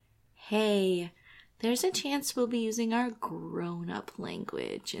hey, there's a chance we'll be using our grown-up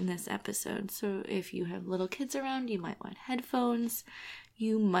language in this episode. So if you have little kids around, you might want headphones.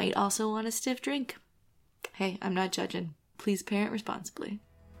 You might also want a stiff drink. Hey, I'm not judging. Please parent responsibly.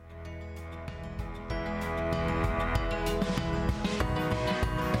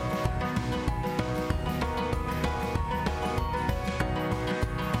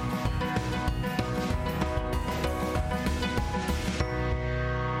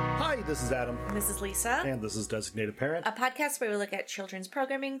 This is Adam. And this is Lisa. And this is Designated Parent. A podcast where we look at children's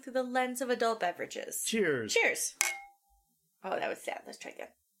programming through the lens of adult beverages. Cheers. Cheers. Oh, that was sad. Let's try again.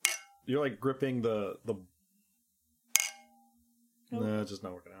 You're like gripping the... No, it's just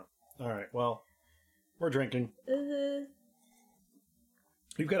not working out. All right, well, we're drinking. You've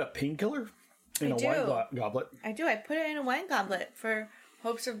got a painkiller in a wine goblet. I do. I put it in a wine goblet for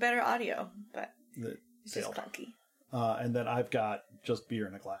hopes of better audio, but it's just clunky. And then I've got just beer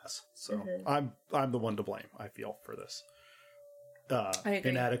in a glass. So I'm the one to blame, I feel, for this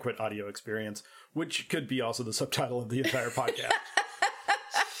inadequate audio experience, which could be also the subtitle of the entire podcast.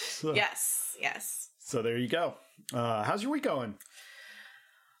 So, yes. So there you go. How's your week going?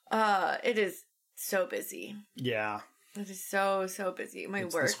 It is so busy. Yeah. It is so busy. My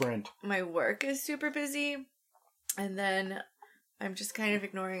work is super busy. And then I'm just kind of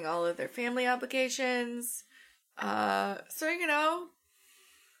ignoring all of their family obligations. So,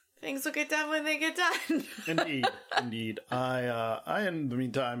 things will get done when they get done. Indeed. I, in the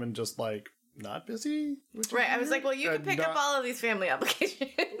meantime, am just like, not busy. Right. I was like, well, you can pick up all of these family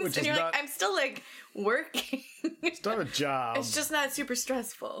obligations. And you're like, I'm still like working. It's not a job. It's just not super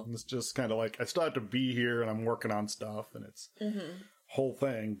stressful. It's just kind of like, I still have to be here and I'm working on stuff and it's whole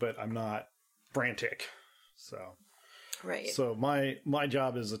thing, but I'm not frantic. So. Right. So my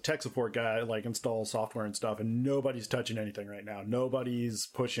job is a tech support guy, like install software and stuff, and nobody's touching anything right now. Nobody's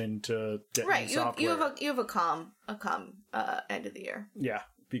pushing to get new software. You have a calm end of the year. Yeah,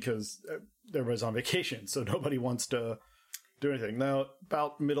 because everybody's on vacation, so nobody wants to do anything. Now,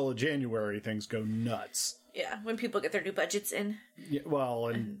 about middle of January, things go nuts. Yeah, when people get their new budgets in. Yeah, well,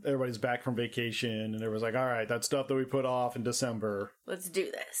 and everybody's back from vacation, and everyone's like, all right, that stuff that we put off in December. Let's do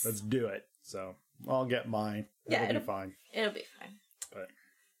this. Let's do it. So I'll get mine. It'll be fine. It'll be fine. But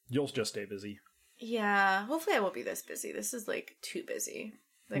you'll just stay busy. Yeah, hopefully I won't be this busy. This is like too busy.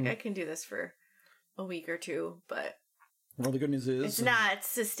 Like I can do this for a week or two, but well, the good news is it's not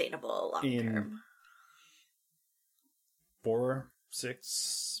sustainable long term.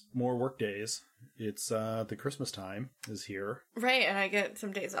 4-6 more work days. It's the Christmas time is here. Right, and I get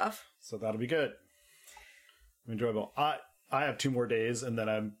some days off. So that'll be good. Enjoyable. I have 2 more days, and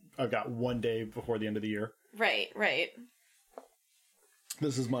then I've got 1 day before the end of the year. Right.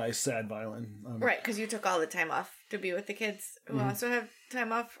 This is my sad violin. Right, because you took all the time off to be with the kids who also have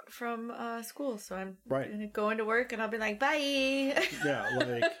time off from school. So I'm going to go into work, and I'll be like, bye. Yeah,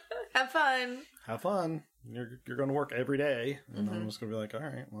 like... Have fun. Have fun. You're going to work every day. And I'm just going to be like, all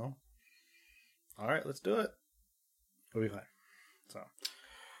right, let's do it. It'll be fine. So...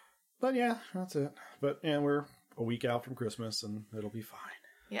 But yeah, that's it. But yeah, we're a week out from Christmas, and it'll be fine.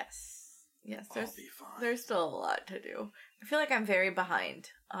 Yes. There's still a lot to do. I feel like I'm very behind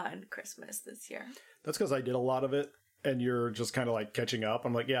on Christmas this year. That's because I did a lot of it, and you're just kind of like catching up.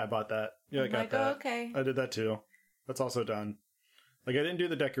 I'm like, yeah, I bought that. Yeah, I got that. Oh, okay. I did that too. That's also done. Like, I didn't do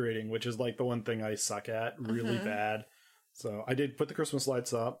the decorating, which is like the one thing I suck at really bad. So I did put the Christmas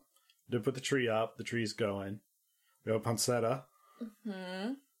lights up. Did put the tree up. The tree's going. We have a poinsettia.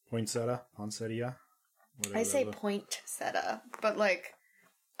 Poinsettia. I say poinsettia, but like,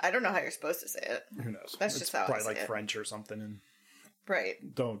 I don't know how you're supposed to say it. Who knows? That's just how I say it. Probably like French or something. And right.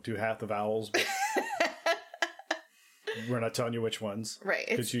 Don't do half the vowels, but we're not telling you which ones. Right.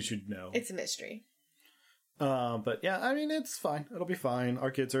 Because you should know. It's a mystery. But yeah, I mean, it's fine. It'll be fine.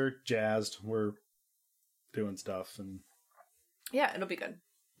 Our kids are jazzed. We're doing stuff. And yeah, it'll be good.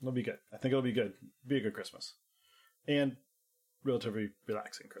 It'll be good. I think it'll be good. Be a good Christmas. And relatively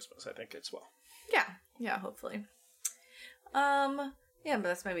relaxing Christmas, I think, as well. Yeah, hopefully. Yeah, but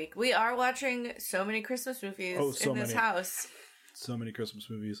that's my week. We are watching so many Christmas movies in this house. So many Christmas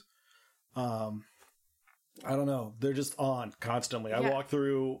movies. I don't know. They're just on constantly. Yeah. I walk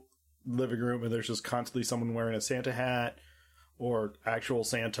through the living room and there's just constantly someone wearing a Santa hat or actual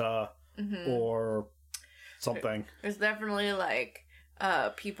Santa or something. There's definitely like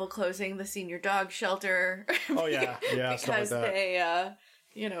people closing the senior dog shelter. Oh yeah, yeah, because stuff like that.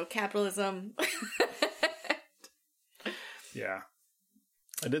 They, capitalism. Yeah,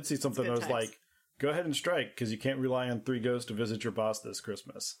 I did see something that was like, "Go ahead and strike because you can't rely on 3 ghosts to visit your boss this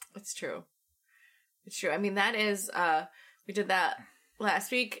Christmas." It's true. It's true. I mean, that is we did that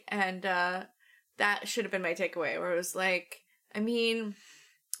last week, and that should have been my takeaway, where it was like, I mean,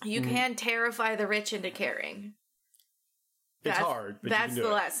 you can terrify the rich into caring. It's hard, but that's you can do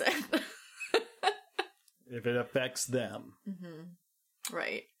the it. lesson. If it affects them,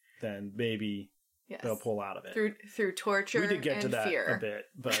 right, then maybe they'll pull out of it through torture. We did get and to that fear. a bit,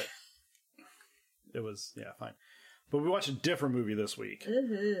 but it was fine. But we watched a different movie this week.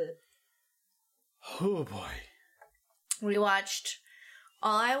 Oh boy, we watched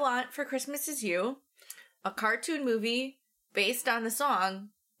All I Want for Christmas Is You, a cartoon movie based on the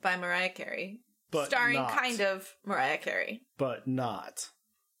song by Mariah Carey, but starring kind of Mariah Carey, but not.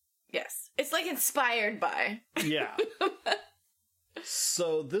 Yes. It's like inspired by. Yeah.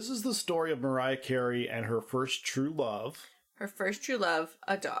 So this is the story of Mariah Carey and her first true love. Her first true love,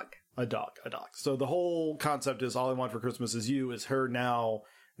 a dog. A dog. So the whole concept is All I Want for Christmas Is You is her now,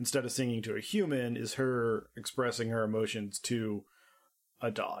 instead of singing to a human, is her expressing her emotions to a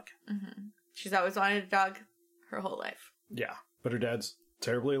dog. Mm-hmm. She's always wanted a dog her whole life. Yeah. But her dad's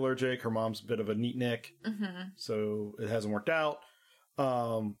terribly allergic. Her mom's a bit of a neatnik. Mm-hmm. So it hasn't worked out.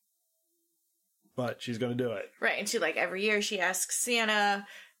 But she's going to do it. Right. And she, like, every year she asks Santa,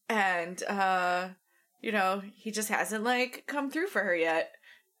 and, he just hasn't, like, come through for her yet.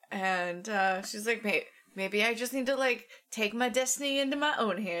 And she's like, maybe I just need to, like, take my destiny into my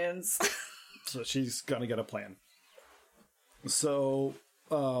own hands. So she's going to get a plan. So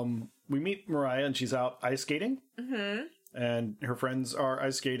we meet Mariah, and she's out ice skating. Mm-hmm. And her friends are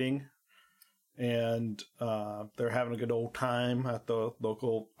ice skating. And they're having a good old time at the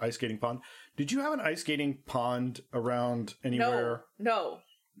local ice skating pond. Did you have an ice skating pond around anywhere? No.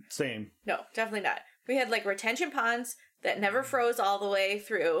 Same. No, definitely not. We had, like, retention ponds that never froze all the way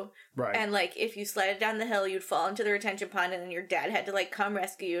through. Right. And, like, if you slid down the hill, you'd fall into the retention pond, and then your dad had to, like, come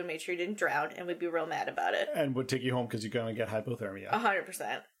rescue you and make sure you didn't drown, and we'd be real mad about it. And would take you home because you're going to get hypothermia.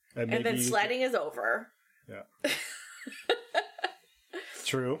 100%. And then sledding is over. Yeah.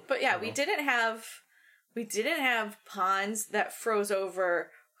 True. But yeah, we didn't have ponds that froze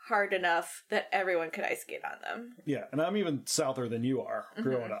over hard enough that everyone could ice skate on them. Yeah, and I'm even souther than you are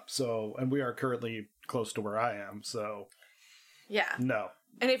growing up. So, and we are currently close to where I am. So, yeah, no.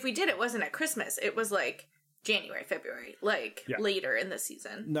 And if we did, it wasn't at Christmas. It was like January, February, later in the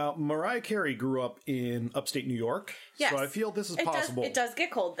season. Now, Mariah Carey grew up in upstate New York. Yes. So I feel this is possible. It does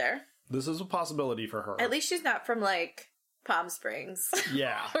get cold there. This is a possibility for her. At least she's not from, like, Palm Springs.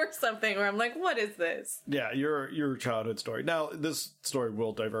 Yeah. Or something where I'm like, what is this? Yeah, your childhood story. Now, this story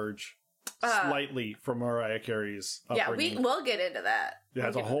will diverge slightly from Mariah Carey's upbringing. Yeah, we'll get into that. Yeah,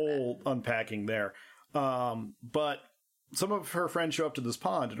 there's a whole unpacking there. But some of her friends show up to this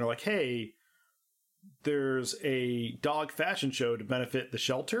pond and are like, hey, there's a dog fashion show to benefit the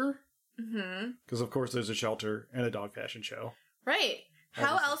shelter. Mm-hmm. Because, of course, there's a shelter and a dog fashion show. Right.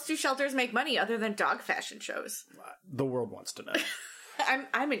 How else do shelters make money other than dog fashion shows? The world wants to know.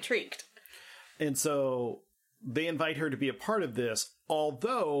 I'm intrigued. And so they invite her to be a part of this,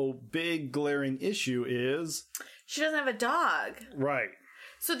 although big glaring issue is she doesn't have a dog. Right.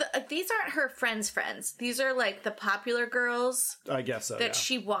 So these aren't her friends' friends. These are, like, the popular girls. I guess so, that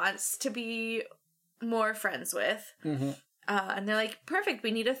she wants to be more friends with. Mm-hmm. And they're like, perfect,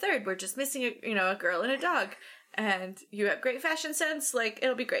 we need a third. We're just missing a girl and a dog. And you have great fashion sense, like,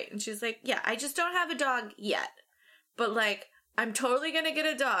 it'll be great. And she's like, yeah, I just don't have a dog yet. But, like, I'm totally gonna get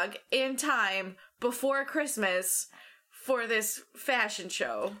a dog in time before Christmas for this fashion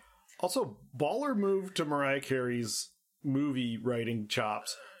show. Also, baller move to Mariah Carey's movie writing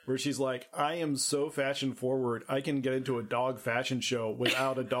chops, where she's like, I am so fashion forward, I can get into a dog fashion show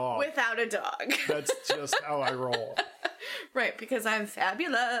without a dog. Without a dog. That's just how I roll. Right, because I'm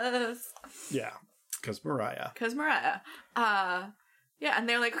fabulous. Yeah. Because Mariah. Yeah, and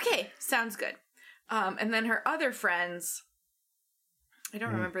they're like, okay, sounds good. And then her other friends, I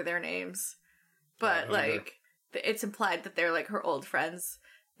don't remember their names, but, like, it's implied that they're, like, her old friends.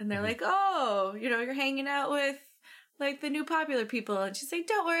 And they're like, oh, you're hanging out with, like, the new popular people. And she's like,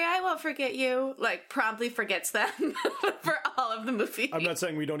 don't worry, I won't forget you. Like, promptly forgets them for all of the movie. I'm not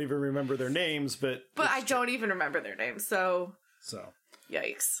saying we don't even remember their names, but... But I don't even remember their names, so...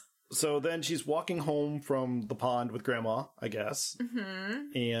 Yikes. So then she's walking home from the pond with Grandma, I guess.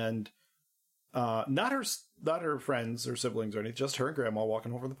 Mm-hmm. And not her friends or siblings or anything, just her and Grandma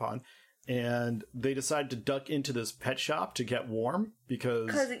walking home from the pond. And they decide to duck into this pet shop to get warm because...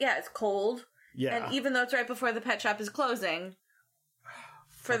 yeah, it's cold. Yeah. And even though it's right before the pet shop is closing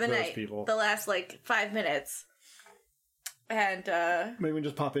for the night, the last, like, 5 minutes. And, maybe we can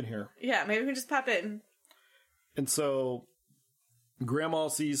just pop in here. Yeah, maybe we can just pop in. And so... Grandma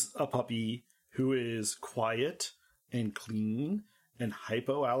sees a puppy who is quiet and clean and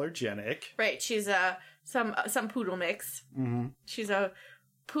hypoallergenic. Right. She's some poodle mix. Mm-hmm. She's a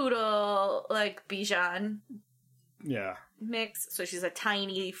poodle, like, Bichon. Yeah. Mix. So she's a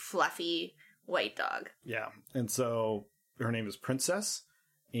tiny, fluffy white dog. Yeah. And so her name is Princess,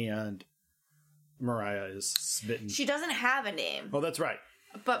 and Mariah is smitten. She doesn't have a name. Oh, that's right.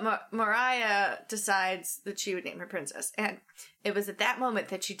 But Mariah decides that she would name her Princess. And it was at that moment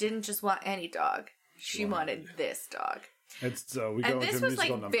that she didn't just want any dog. She wanted this dog. And so we go and into this a was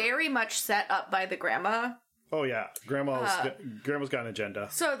musical like number. very much set up by the grandma. Oh yeah, grandma's got an agenda.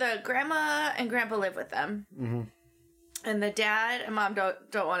 So the grandma and grandpa live with them, and the dad and mom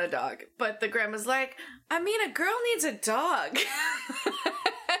don't want a dog. But the grandma's like, I mean, a girl needs a dog,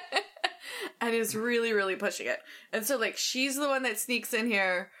 and is really, really pushing it. And so like she's the one that sneaks in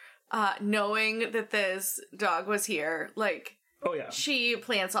here, knowing that this dog was here. Like, oh yeah, she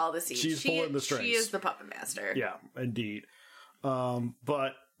plants all the seeds. She's pulling the strings. She is the puppet master. Yeah, indeed.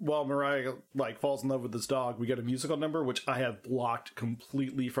 But while Mariah like falls in love with this dog, we get a musical number which I have blocked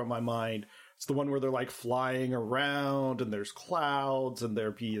completely from my mind. It's the one where they're like flying around and there's clouds and they're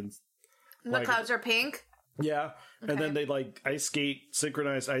being The clouds are pink. Yeah. Okay. And then they like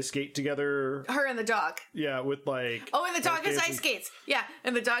synchronized ice skate together. Her and the dog. Yeah, with like... Oh, and the dog has ice skates. Yeah,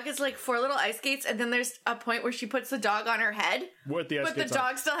 and the dog has like 4 little ice skates, and then there's a point where she puts the dog on her head. With the ice skates on. But the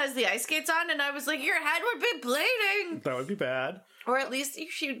dog still has the ice skates on, and I was like, your head would be bleeding. That would be bad. Or at least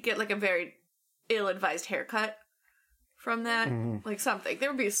she would get like a very ill-advised haircut from that. Mm-hmm. Like something. There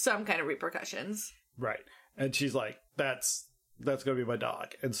would be some kind of repercussions. Right. And she's like, that's going to be my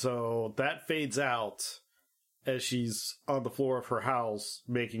dog. And so that fades out as she's on the floor of her house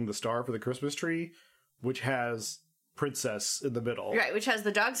making the star for the Christmas tree, which has Princess in the middle. Right, which has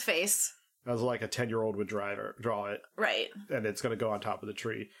the dog's face. As like a 10-year-old would draw it. Right. And it's going to go on top of the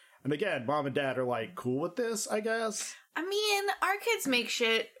tree. And again, mom and dad are like, cool with this, I guess. I mean, our kids make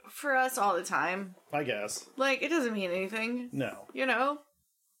shit for us all the time. I guess. Like, it doesn't mean anything. No. You know?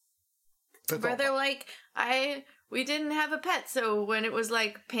 Where they're like, we didn't have a pet, so when it was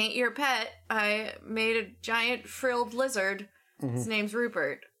like, paint your pet, I made a giant frilled lizard. Mm-hmm. His name's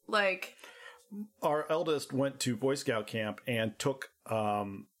Rupert. Like... Our eldest went to Boy Scout camp and took,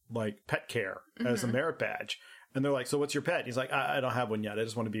 like, pet care as a merit badge. And they're like, so what's your pet? And he's like, I don't have one yet. I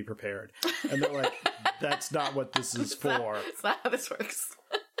just want to be prepared. And they're like, that's not what this is for. That's not how this works.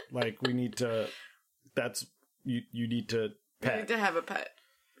 Like, we need to... You need to pet. You need to have a pet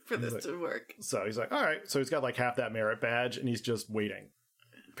for this to work. So he's like, all right. So he's got like half that merit badge, and he's just waiting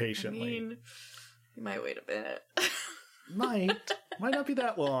patiently. I mean, he might wait a minute. Might not be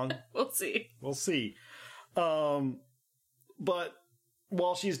that long. We'll see. But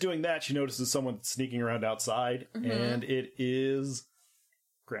while she's doing that, she notices someone sneaking around outside, and it is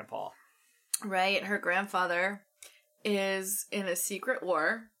Grandpa. Right. Her grandfather is in a secret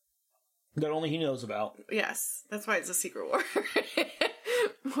war. That only he knows about. Yes. That's why it's a secret war.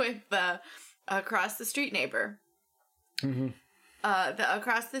 With the across the street neighbor. Mm-hmm. The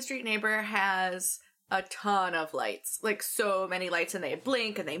across the street neighbor has a ton of lights. Like, so many lights, and they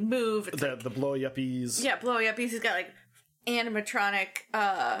blink, and they move. It's the blow-yuppies. Yeah, blow-yuppies. He's got, like, animatronic,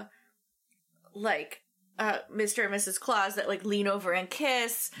 Mr. and Mrs. Claus that, like, lean over and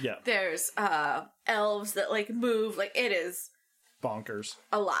kiss. Yeah. There's, elves that, like, move. Like, it is... bonkers.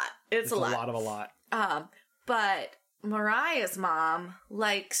 A lot. It's a lot. A lot. But Mariah's mom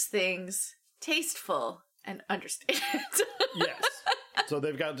likes things tasteful and understated. Yes. So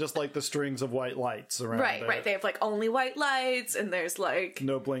they've got just like the strings of white lights around. Right. They have like only white lights, and there's like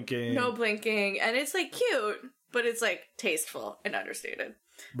no blinking, and it's like cute, but it's like tasteful and understated.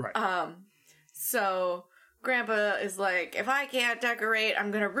 Right. So Grandpa is like, if I can't decorate, I'm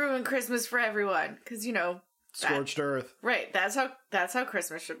gonna ruin Christmas for everyone, because you know, scorched earth. Right. That's how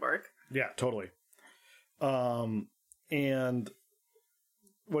Christmas should work. Yeah, totally. And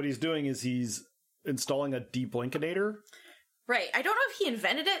what he's doing is he's installing a deblinkinator. Right. I don't know if he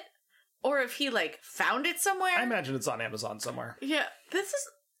invented it or if he, like, found it somewhere. I imagine it's on Amazon somewhere. Yeah. This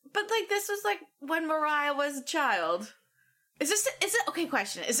was, like, when Mariah was a child. Is it, okay,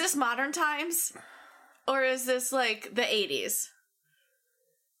 question. Is this modern times? Or is this, like, the 80s?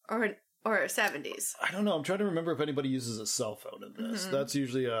 Or 70s? I don't know. I'm trying to remember if anybody uses a cell phone in this. Mm-hmm. That's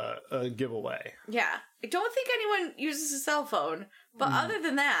usually a giveaway. Yeah. I don't think anyone uses a cell phone. But other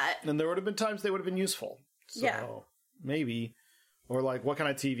than that... And there would have been times they would have been useful. So yeah. Maybe. Or like, what kind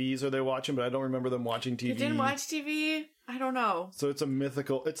of TVs are they watching? But I don't remember them watching TV. They didn't watch TV? I don't know. So it's a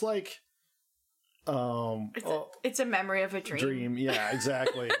mythical... It's like... It's a memory of a dream. Yeah,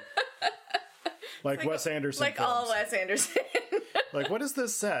 exactly. like Wes Anderson Like films. all Wes Anderson. Like, what is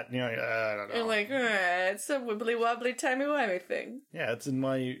this set? And you're like, I don't know. And like, it's a wibbly wobbly timey wimey thing. Yeah, it's in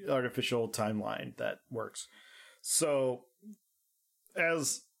my artificial timeline that works. So,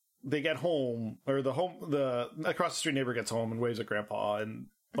 as they get home, or the across the street neighbor gets home and waves at Grandpa, and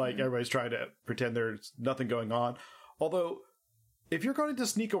like everybody's trying to pretend there's nothing going on. Although, if you're going to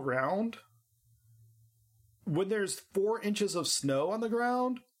sneak around, when there's 4 inches of snow on the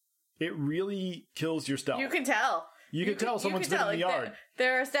ground, it really kills your stealth. You can tell. You can tell someone's been in the yard.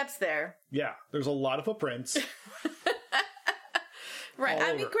 There are steps there. Yeah, there's a lot of footprints. Right. I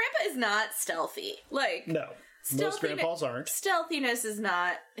mean, Grandpa is not stealthy. Like, no. Most grandpas aren't. Stealthiness is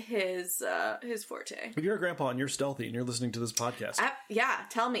not his forte. If you're a grandpa and you're stealthy and you're listening to this podcast. Yeah,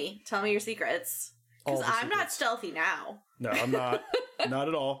 tell me. Tell me your secrets. Because I'm not stealthy now. No, I'm not. Not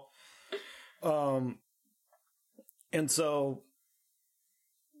at all. And so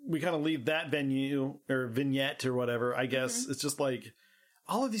we kind of leave that venue or vignette or whatever. I guess it's just like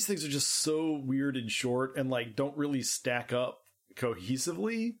all of these things are just so weird and short and like don't really stack up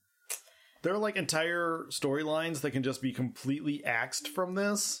cohesively. There are like entire storylines that can just be completely axed from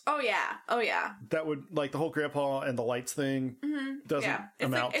this. Oh yeah. That would like the whole grandpa and the lights thing doesn't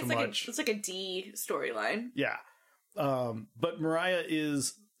amount to much. It's like a D storyline. Yeah. But Mariah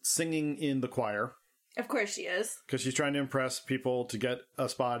is singing in the choir. Of course she is. Because she's trying to impress people to get a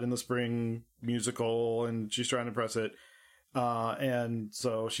spot in the spring musical, and she's trying to impress it. And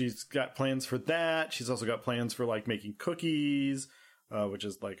so she's got plans for that. She's also got plans for, like, making cookies, which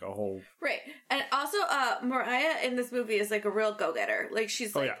is, like, a whole... Right. And also, Mariah in this movie is, like, a real go-getter. Like,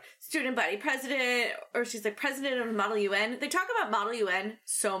 she's, like, student body president, or she's, like, president of Model UN. They talk about Model UN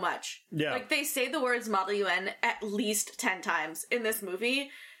so much. Yeah. Like, they say the words Model UN at least 10 times in this movie,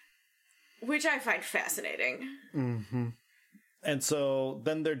 which I find fascinating. Mm-hmm. And so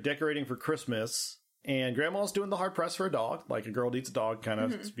then they're decorating for Christmas, and Grandma's doing the hard press for a dog, like a girl needs a dog kind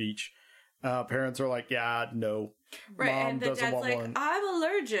of speech. Parents are like, yeah, no. Right, Mom and the doesn't dad's want like, one. I'm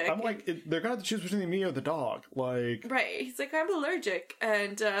allergic. I'm like, they're going to have to choose between me or the dog. Like, right, he's like, I'm allergic.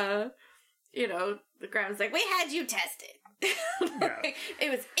 And, you know, the grandma's like, we had you tested. Like,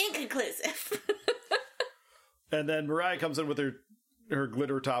 it was inconclusive. And then Mariah comes in with her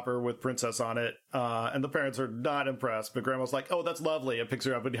glitter topper with princess on it, and the parents are not impressed, but Grandma's like, oh, that's lovely, and picks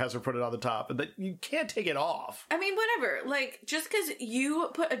her up and has her put it on the top, and that you can't take it off. I mean, whatever, like, just because you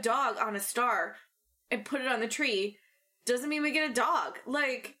put a dog on a star and put it on the tree doesn't mean we get a dog.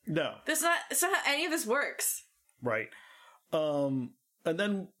 Like, no, it's not how any of this works. Right. And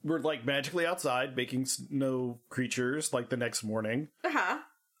then we're like magically outside making snow creatures like the next morning.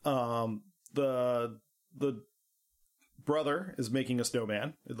 The brother is making a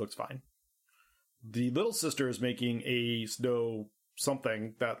snowman. It looks fine. The little sister is making a snow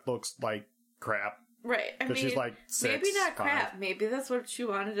something that looks like crap. Right. I mean, she's like 6, maybe not 5. crap. Maybe that's what she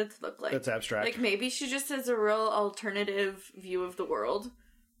wanted it to look like. It's abstract. Like, maybe she just has a real alternative view of the world.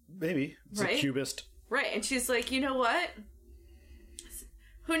 Maybe. It's right? a cubist. Right. And she's like, you know what?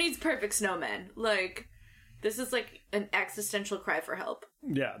 Who needs perfect snowmen? Like, this is like an existential cry for help.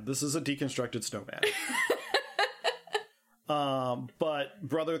 Yeah, this is a deconstructed snowman. But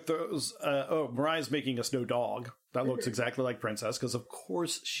brother throws... Mariah's making a snow dog. That looks exactly like Princess, because of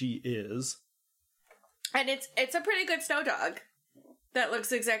course she is. And it's a pretty good snow dog. That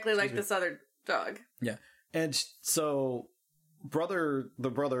looks exactly like this other dog. Yeah. And so, the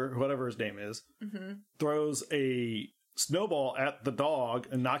brother, whatever his name is, throws a snowball at the dog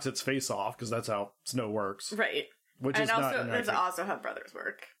and knocks its face off, because that's how snow works. Right. Which and is also, not that's also how brothers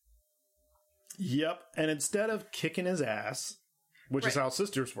work. Yep. And instead of kicking his ass, which is how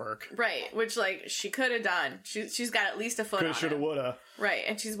sisters work. Right. Which, like, she could have done. She's got at least a foot on Coulda, shoulda, woulda. Right.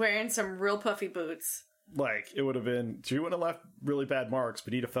 And she's wearing some real puffy boots. Like, it would have been... She wouldn't have left really bad marks,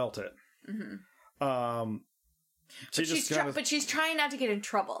 but he'd have felt it. But she's trying not to get in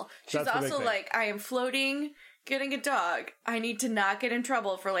trouble. She's also like, I am floating, getting a dog. I need to not get in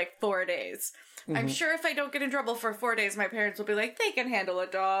trouble for, like, 4 days. I'm sure if I don't get in trouble for 4 days, my parents will be like, they can handle a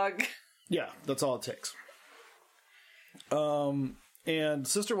dog. Yeah, that's all it takes. And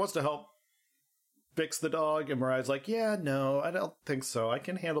sister wants to help fix the dog, and Mariah's like, yeah, no, I don't think so. I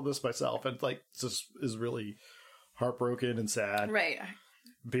can handle this myself. And, like, just is really heartbroken and sad. Right.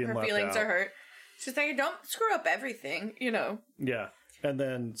 Her feelings are hurt. She's like, don't screw up everything, you know. Yeah. And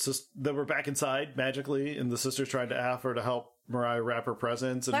then we're back inside, magically, and the sister's trying to ask her to help Mariah wrap her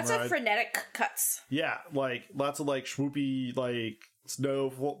presents. And lots of frenetic cuts. Yeah, like, lots of, like, swoopy, like,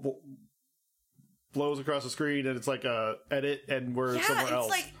 snow blows across the screen, and it's like a edit, and we're somewhere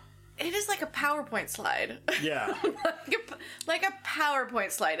else. it is like a PowerPoint slide. Yeah. like a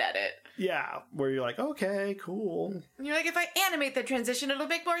PowerPoint slide edit. Yeah, where you're like, okay, cool. And you're like, if I animate the transition, it'll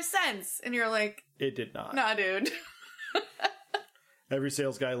make more sense. And you're like... It did not. Nah, dude. Every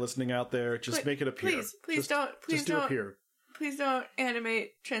sales guy listening out there, just make it appear. Please don't appear. Please don't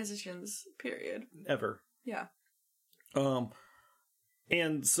animate transitions, period. Ever. Yeah.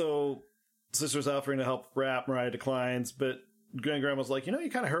 And so Sister's offering to help rap. Mariah declines, but Grandma's like, you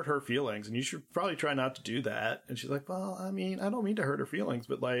kind of hurt her feelings, and you should probably try not to do that. And she's like, well, I mean, I don't mean to hurt her feelings,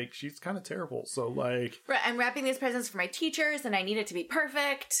 but, like, she's kind of terrible, so, like... Right, I'm wrapping these presents for my teachers, and I need it to be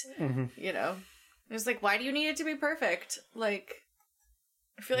perfect. Mm-hmm. It's like, why do you need it to be perfect? Like,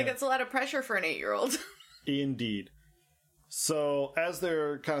 I feel like that's a lot of pressure for an 8-year-old. Indeed. So, as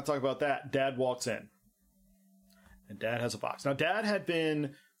they're kind of talking about that, Dad walks in. And Dad has a box. Now, Dad had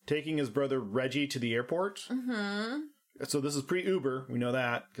been taking his brother Reggie to the airport. Mm-hmm. So this is pre-Uber. We know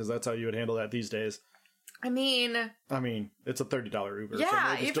that, because that's how you would handle that these days. I mean, it's a $30 Uber.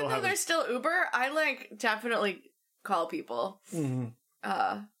 Yeah, so even though there's still Uber, I, definitely call people. Mm-hmm.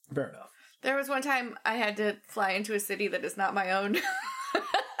 Fair enough. There was one time I had to fly into a city that is not my own.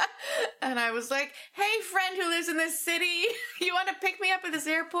 And I was like, hey, friend who lives in this city, you want to pick me up at this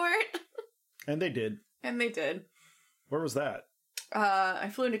airport? And they did. Where was that? I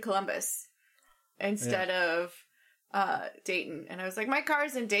flew into Columbus instead of Dayton. And I was like, my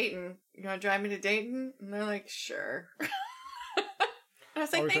car's in Dayton. You want to drive me to Dayton? And they're like, sure. I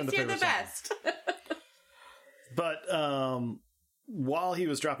was like, thanks, you're the best. But while he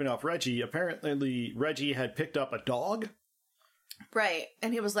was dropping off Reggie, apparently Reggie had picked up a dog. Right.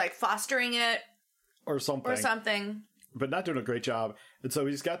 And he was like fostering it. Or something. But not doing a great job. And so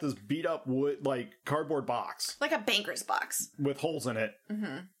he's got this beat up wood, cardboard box. Like a banker's box. With holes in it.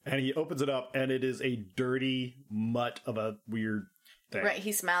 Mm-hmm. And he opens it up, and it is a dirty mutt of a weird thing. Right,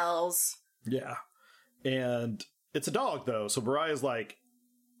 he smells. Yeah. And it's a dog, though. So Mariah's like,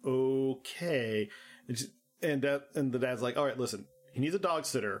 okay. And the dad's like, all right, listen, he needs a dog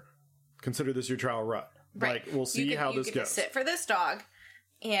sitter. Consider this your trial run. Right. We'll see how this goes. Sit for this dog.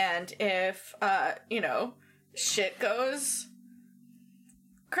 And if, shit goes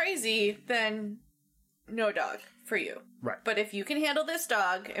crazy, then no dog for you. Right. But if you can handle this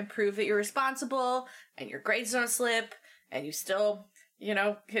dog and prove that you're responsible and your grades don't slip and you still,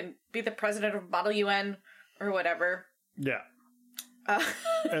 can be the president of Model UN or whatever. Yeah.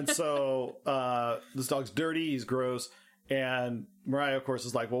 And so this dog's dirty, he's gross, and Mariah, of course,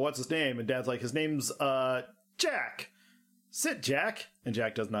 is like, well, what's his name? And Dad's like, his name's Jack. Sit, Jack. And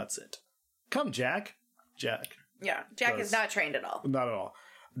Jack does not sit. Come, Jack. Jack. Yeah, Jack is not trained at all. Not at all.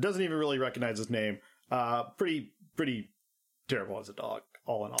 Doesn't even really recognize his name. Pretty terrible as a dog,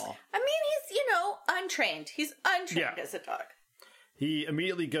 all in all. I mean, he's, untrained. He's untrained as a dog. He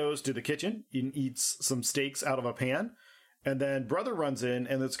immediately goes to the kitchen and eats some steaks out of a pan. And then brother runs in,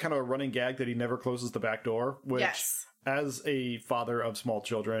 and it's kind of a running gag that he never closes the back door, which, as a father of small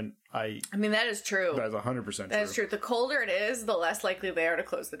children, I mean, that is true. That is 100% true. That is true. The colder it is, the less likely they are to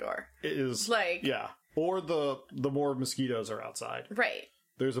close the door. It is. Yeah. Or the more mosquitoes are outside. Right.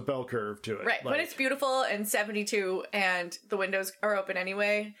 There's a bell curve to it. Right. When it's beautiful and 72 and the windows are open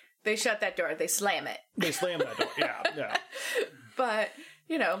anyway, they shut that door. They slam it. They slam that door. Yeah. But,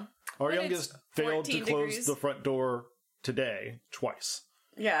 our youngest failed to close the front door today twice.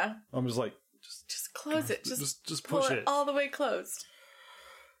 Yeah. I'm just like, just close it. Just push it all the way closed.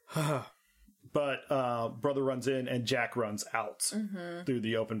 But brother runs in and Jack runs out through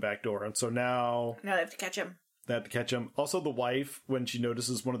the open back door. And so now they have to catch him. Also, the wife, when she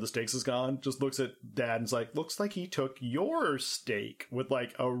notices one of the steaks is gone, just looks at Dad and is like, looks like he took your steak with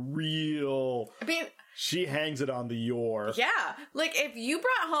a real... I mean... She hangs it on the your. Yeah. If you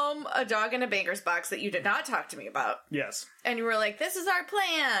brought home a dog in a banker's box that you did not talk to me about. Yes. And you were like, this is our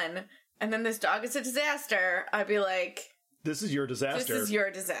plan. And then this dog is a disaster. I'd be like... This is your disaster. This is your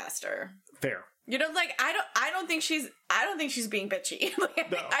disaster. Fair. I don't think she's being bitchy.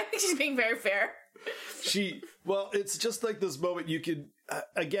 I think she's being very fair. It's just this moment you could,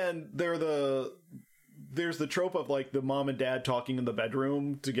 again, there's the trope of the mom and dad talking in the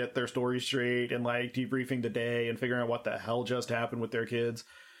bedroom to get their story straight and debriefing the day and figuring out what the hell just happened with their kids.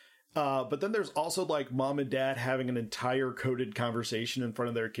 But then there's also mom and dad having an entire coded conversation in front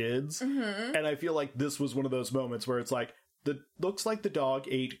of their kids. Mm-hmm. And I feel like this was one of those moments where it's looks like the dog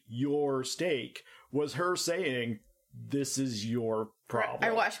ate your steak was her saying, this is your problem.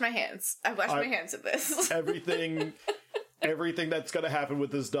 I wash my hands. I wash my hands of this. everything that's going to happen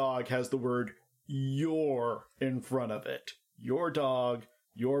with this dog has the word your in front of it. Your dog,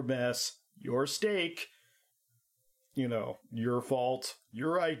 your mess, your steak. your fault,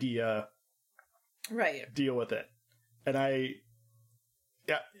 your idea. Right. Deal with it. And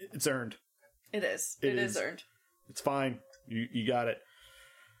it's earned. It is. It is earned. It's fine. You got it.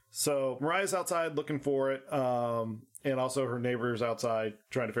 So Mariah's outside looking for it. And also her neighbor's outside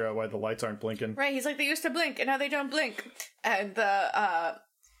trying to figure out why the lights aren't blinking. Right. He's like, they used to blink and now they don't blink. And the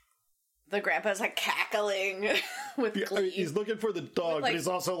grandpa's like cackling with glee. I mean, he's looking for the dog, but he's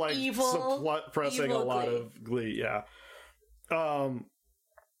also like suppressing a lot of glee. Yeah.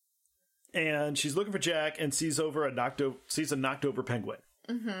 And she's looking for Jack and sees a knocked over penguin.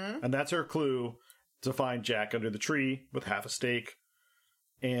 Mm-hmm. And that's her clue to find Jack under the tree with half a steak.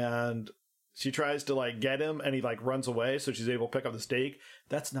 And she tries to like get him and he like runs away, so she's able to pick up the steak.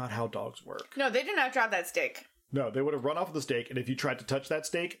 That's not how dogs work. No, they did not drop that steak. No, they would have run off with the steak, and if you tried to touch that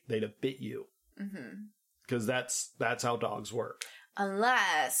steak, they'd have bit you. Because that's how dogs work.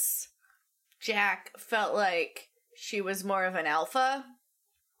 Unless Jack felt like she was more of an alpha,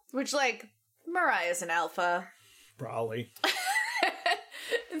 which, like, Mariah's an alpha. Probably.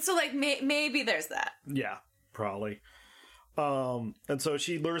 And so, like, maybe there's that. Yeah, probably. And so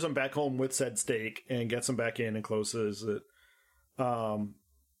she lures him back home with said steak and gets him back in and closes it.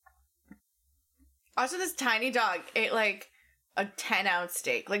 Also, this tiny dog ate, like, a 10-ounce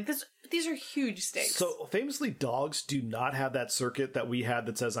steak. Like, these are huge steaks. So, famously, dogs do not have that circuit that we had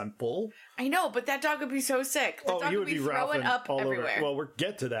that says, I'm full. I know, but that dog would be so sick. That dog he would be throwing up all everywhere. Over. Well, we'll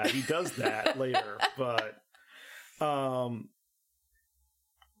get to that. He does that later. But,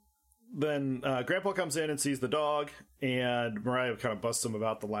 then Grandpa comes in and sees the dog, and Mariah kind of busts him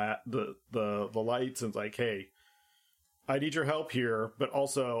about the lights, and is like, hey, I need your help here, but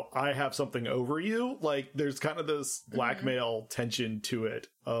also I have something over you. Like, there's kind of this blackmail tension to it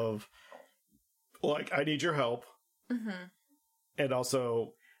of, like, I need your help. Mm-hmm. And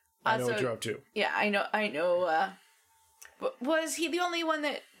also, I know what you're up to. Yeah, I know. Was he the only one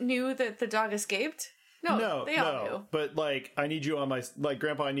that knew that the dog escaped? No, they all knew. But, like,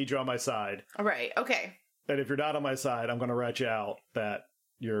 Grandpa, I need you on my side. All right, okay. And if you're not on my side, I'm going to rat you out that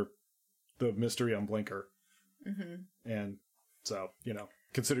you're the mystery on Blinker. Mm-hmm. And so,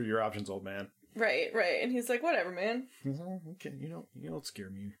 consider your options, old man. Right. And he's like, whatever, man. Okay, you don't scare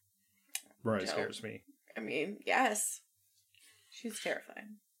me. Mariah scares me. I mean, yes. She's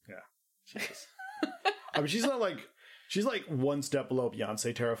terrifying. Yeah, she is. I mean, she's like one step below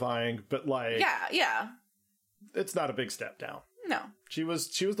Beyonce terrifying, but like... Yeah. It's not a big step down. No. She was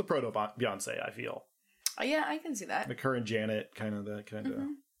the proto Beyonce, I feel. Oh, yeah, I can see that. Like her and Janet,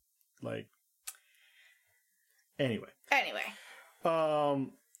 like... Anyway.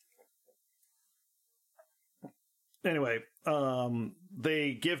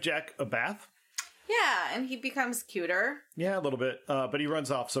 They give Jack a bath. Yeah, and he becomes cuter. Yeah, a little bit. But he runs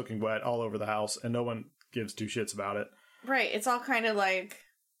off soaking wet all over the house, and no one gives two shits about it. Right, it's all kind of like...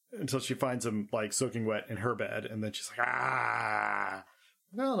 Until she finds him, like, soaking wet in her bed, and then she's like, ah!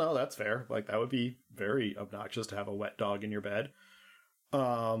 No, that's fair. Like, that would be very obnoxious to have a wet dog in your bed.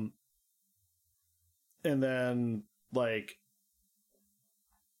 And then, like,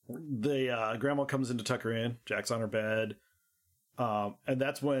 Grandma comes in to tuck her in. Jack's on her bed. And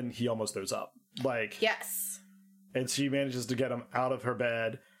that's when he almost throws up. Like... Yes. And she manages to get him out of her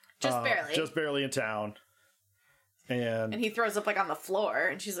bed. Just barely. Just barely in town. And he throws up, like, on the floor.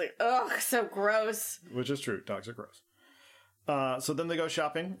 And she's like, ugh, so gross. Which is true. Dogs are gross. So then they go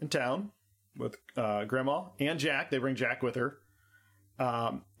shopping in town with Grandma and Jack. They bring Jack with her.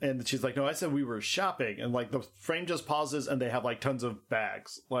 And she's like, no, I said we were shopping. And, like, the frame just pauses and they have, like, tons of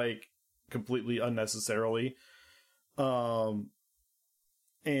bags. Like, completely unnecessarily. And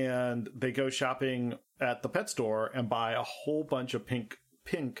they go shopping at the pet store and buy a whole bunch of pink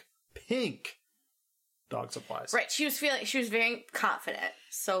dog supplies. Right. She was very confident.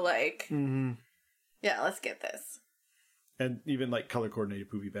 So, like, yeah, let's get this. And even, like, color-coordinated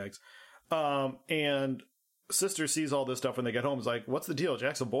poopy bags. And sister sees all this stuff when they get home. Is like, what's the deal?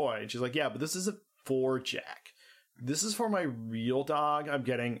 Jack's a boy. And she's like, yeah, but this isn't for Jack. This is for my real dog I'm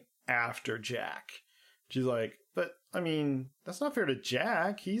getting after Jack. She's like, but, I mean, that's not fair to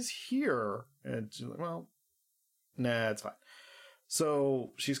Jack. He's here. And she's like, well, nah, it's fine.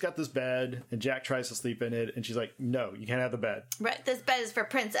 So she's got this bed, and Jack tries to sleep in it, and she's like, no, you can't have the bed. Right, this bed is for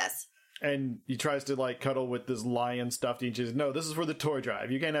Princess. And he tries to, like, cuddle with this lion stuffed, and she's like, no, this is for the toy drive.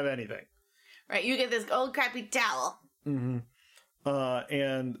 You can't have anything. Right, you get this old crappy towel. Mm-hmm.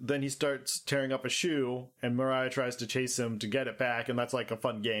 And then he starts tearing up a shoe, and Mariah tries to chase him to get it back, and that's like a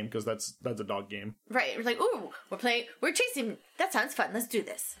fun game, because that's a dog game. Right, we're like, ooh, we're chasing. That sounds fun. Let's do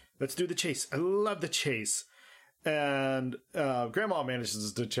this. Let's do the chase. I love the chase. And Grandma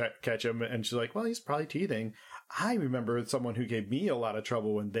manages to catch him, and she's like, well, he's probably teething. I remember someone who gave me a lot of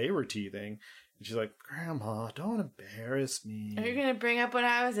trouble when they were teething. And she's like, Grandma, don't embarrass me. Are you going to bring up when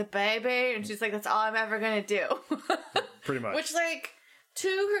I was a baby? And she's like, that's all I'm ever going to do. Pretty much. Which, like, to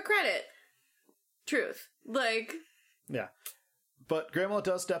her credit, truth. Like... Yeah. But Grandma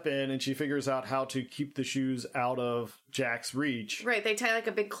does step in, and she figures out how to keep the shoes out of Jack's reach. Right, they tie, like,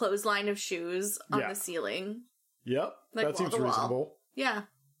 a big clothesline of shoes on the ceiling. Yep, like, that seems reasonable. Yeah.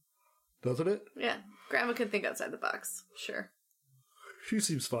 Doesn't it? Yeah. Grandma can think outside the box. Sure. She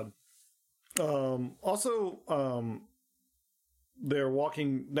seems fun. Also, they're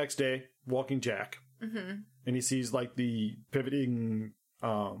walking next day, walking Jack. Mm-hmm. And he sees, like, the pivoting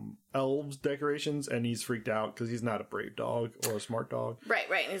elves decorations, and he's freaked out because he's not a brave dog or a smart dog. Right,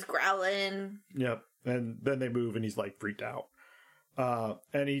 and he's growling. Yep. And then they move, and he's, like, freaked out.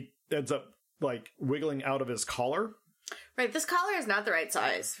 And he ends up, like, wiggling out of his collar. Right, this collar is not the right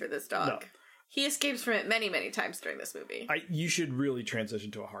size for this dog. No. He escapes from it many, many times during this movie. You should really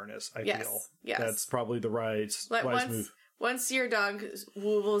transition to a harness, I feel. Yes. That's probably the wise move. Once your dog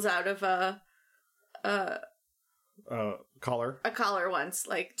wobbles out of a collar. A collar once.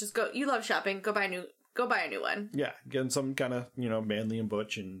 Like, just go, you love shopping, go buy a new one. Yeah, getting some kind of, manly and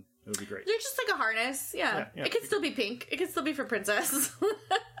butch, and it'll be great. They're just like a harness, yeah. It could still be pink. It could still be for Princess.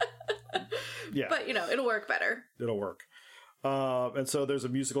 Yeah. But, it'll work better. It'll work. And so there's a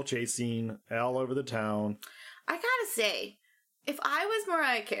musical chase scene all over the town. I gotta say, if I was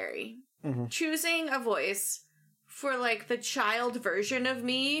Mariah Carey, choosing a voice for, like, the child version of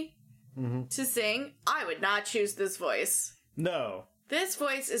me to sing, I would not choose this voice. No. This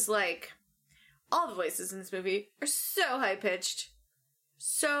voice is like... All the voices in this movie are so high-pitched,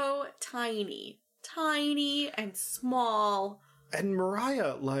 so tiny. Tiny and small. And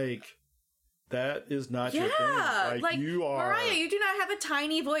Mariah, like... That is not your thing. Like, you are... Mariah, you do not have a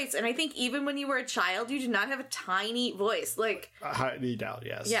tiny voice. And I think even when you were a child, you did not have a tiny voice. Like... highly doubt,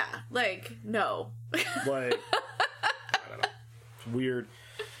 yes. Yeah, like, no. Like... I don't know. It's weird.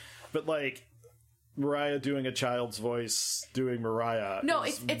 But, like, Mariah doing a child's voice, doing Mariah... No,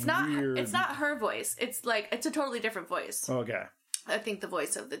 it's not weird. It's not her voice. It's, like, it's a totally different voice. Okay. I think the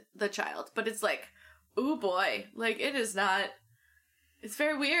voice of the child. But it's like, ooh boy. Like, it is not... It's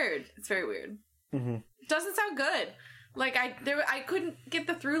very weird. It's very weird. Mm-hmm. It doesn't sound good. Like, I couldn't get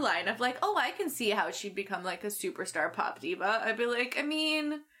the through line of, like, oh, I can see how she'd become, like, a superstar pop diva. I'd be like, I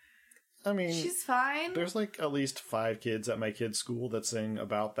mean, she's fine. There's, like, at least 5 kids at my kid's school that sing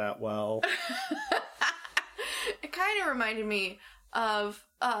about that well. It kind of reminded me of,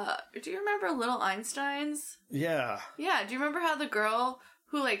 do you remember Little Einsteins? Yeah. Yeah, do you remember how the girl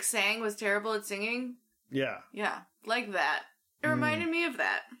who, like, sang was terrible at singing? Yeah. Yeah, like that. It reminded me of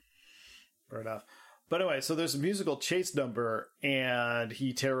that. Fair enough. But anyway, so there's a musical chase number, and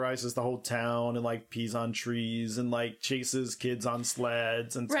he terrorizes the whole town and, like, pees on trees and, like, chases kids on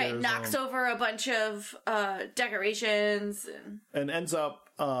sleds and right, knocks over a bunch of decorations. And ends up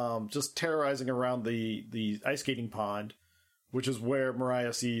just terrorizing around the ice skating pond, which is where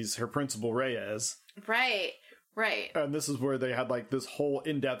Mariah sees her principal, Reyes. Right. And this is where they had, like, this whole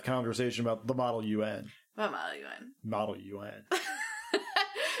in-depth conversation about the Model UN. What Model UN? Model UN.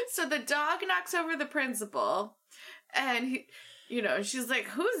 So the dog knocks over the principal, and he, she's like,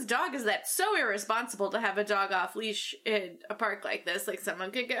 whose dog is that? So irresponsible to have a dog off leash in a park like this. Like,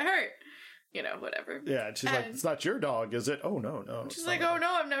 someone could get hurt. Whatever. Yeah, and she's like, it's not your dog, is it? Oh, no. She's like, oh,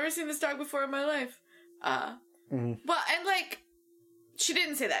 no, I've never seen this dog before in my life. Well, and, like, she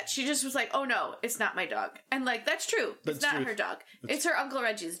didn't say that. She just was like, oh, no, it's not my dog. And, like, that's true. It's not her dog. It's her Uncle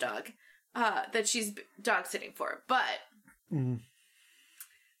Reggie's dog. That she's dog sitting for, but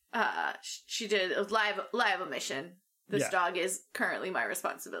she did a live omission. This dog is currently my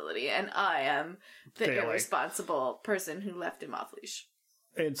responsibility, and I am the irresponsible person who left him off leash.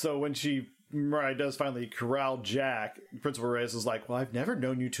 And so when Mariah does finally corral Jack, Principal Reyes is like, well, I've never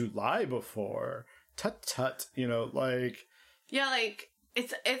known you to lie before. Tut tut, like... Yeah, like,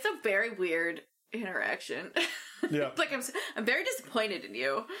 it's a very weird interaction. Yeah. Like, I'm very disappointed in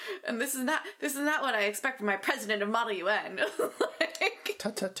you, and this is not what I expect from my president of Model UN. Like,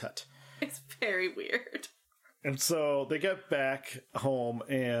 tut. It's very weird. And so they get back home,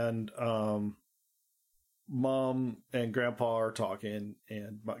 and Mom and Grandpa are talking,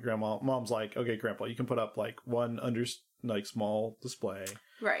 and Mom's like, okay, Grandpa, you can put up, like, one small display.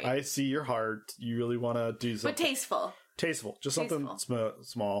 Right. I see your heart. You really want to do something. But tasteful. Just something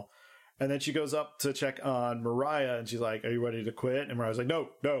small. And then she goes up to check on Mariah, and she's like, are you ready to quit? And Mariah's like, no,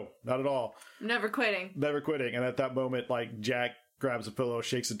 not at all. Never quitting. And at that moment, like, Jack grabs a pillow,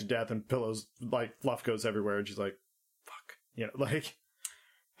 shakes it to death, and pillows, like, fluff goes everywhere. And she's like, fuck. Like...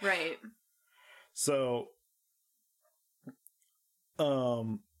 Right. So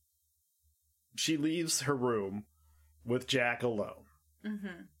she leaves her room with Jack alone.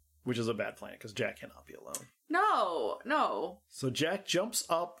 Mm-hmm. Which is a bad plan, because Jack cannot be alone. No. So Jack jumps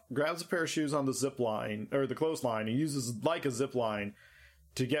up, grabs a pair of shoes on the zip line, or the clothesline, and uses like a zip line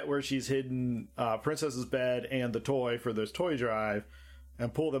to get where she's hidden Princess's bed and the toy for this toy drive,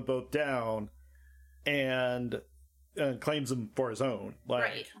 and pull them both down, and claims them for his own. Like,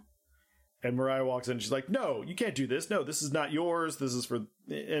 right. And Mariah walks in and she's like, no, you can't do this. No, this is not yours. This is for...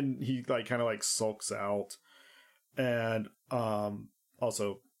 And he like kind of like sulks out. And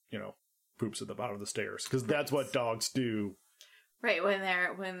also, you know, poops at the bottom of the stairs. Because that's what dogs do. Right, when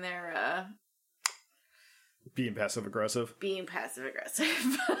they're being passive-aggressive. Being passive-aggressive.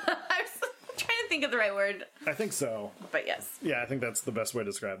 I was trying to think of the right word. I think so. But yes. Yeah, I think that's the best way to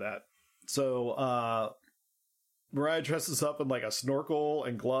describe that. So, Mariah dresses up in like a snorkel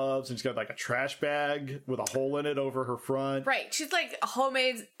and gloves, and she's got like a trash bag with a hole in it over her front. Right, she's like a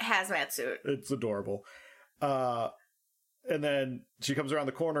homemade hazmat suit. It's adorable. And then she comes around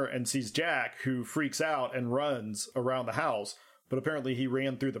the corner and sees Jack, who freaks out and runs around the house. But apparently he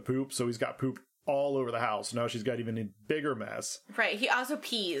ran through the poop, so he's got poop all over the house. Now she's got even a bigger mess. Right, he also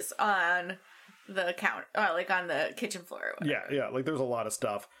pees on the counter, like on the kitchen floor or whatever. Yeah, like there's a lot of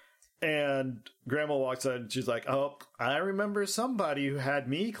stuff. And Grandma walks in and she's like, oh, I remember somebody who had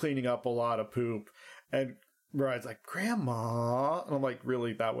me cleaning up a lot of poop. And Mariah's like, Grandma. And I'm like,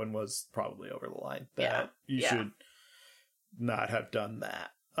 really? That one was probably over the line. You should not have done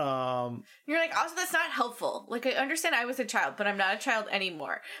that. You're like, also, that's not helpful. Like, I understand I was a child, but I'm not a child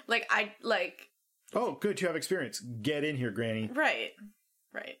anymore. Oh, good, you have experience. Get in here, Granny. Right.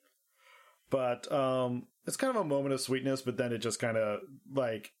 But, it's kind of a moment of sweetness, but then it just kind of,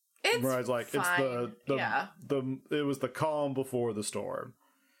 like... Mariah's like, fine. It was the calm before the storm.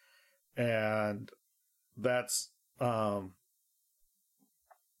 And that's, that's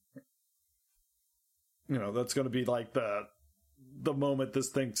going to be like the moment this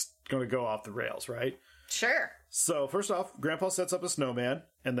thing's going to go off the rails, right? Sure. So first off, Grandpa sets up a snowman,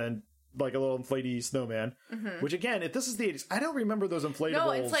 and then like a little inflatey snowman, which again, if this is the 80s, I don't remember those inflatables. No,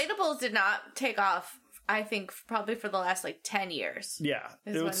 inflatables did not take off. I think probably for the last 10 years. Yeah,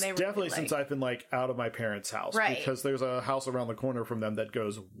 it was definitely since I've been out of my parents' house, right? Because there's a house around the corner from them that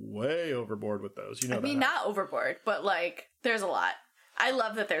goes way overboard with those. I mean, not overboard, but there's a lot. I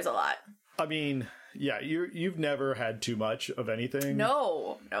love that there's a lot. I mean, yeah, you've never had too much of anything.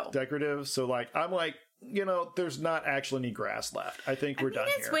 No. Decorative. So I'm like, there's not actually any grass left. I think we're done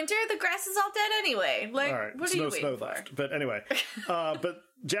here. It's winter. The grass is all dead anyway. All right, what are you waiting for? Left. But anyway, but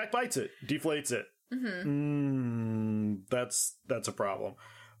Jack bites it, deflates it. That's a problem.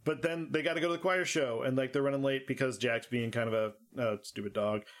 But then they got to go to the choir show, and they're running late because Jack's being kind of a stupid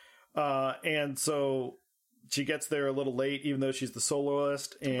dog. And so she gets there a little late, even though she's the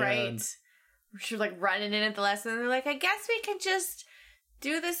soloist. And right. She's running in at the last, and they're like, I guess we can just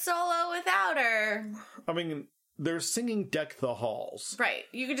do the solo without her. I mean, they're singing Deck the Halls. Right.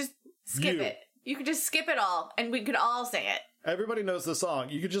 You could just skip it. You could just skip it all, and we could all sing it. Everybody knows the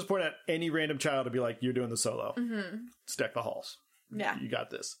song. You could just point at any random child and be like, you're doing the solo. It's Deck the Halls. Yeah. You got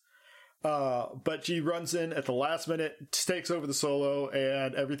this. But she runs in at the last minute, takes over the solo,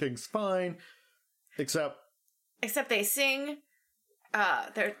 and everything's fine. Except they sing.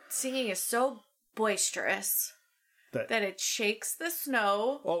 Their singing is so boisterous that it shakes the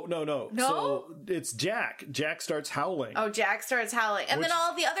snow. Oh, no. No? So it's Jack. Jack starts howling. Oh, Jack starts howling. And then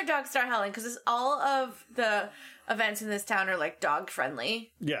all the other dogs start howling because all of the events in this town are dog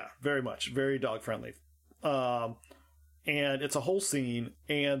friendly. Yeah, very much. Very dog friendly. And it's a whole scene,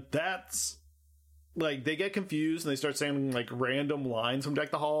 and that's they get confused and they start saying random lines from Deck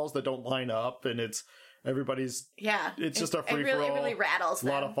the Halls that don't line up, and it's everybody's it's just a free for all. It really rattles them.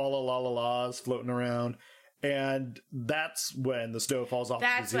 A lot of fa la la la la's floating around. And that's when the snow falls off the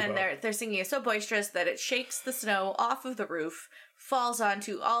gazebo. That's when they're singing is so boisterous that it shakes the snow off of the roof, falls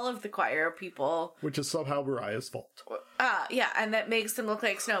onto all of the choir people. Which is somehow Mariah's fault. Yeah, and that makes them look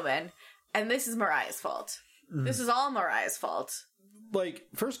like snowmen. And this is Mariah's fault. This is all Mariah's fault.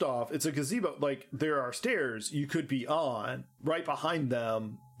 First off, it's a gazebo. There are stairs you could be on right behind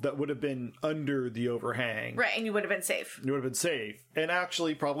them that would have been under the overhang. Right, and you would have been safe. You would have been safe. And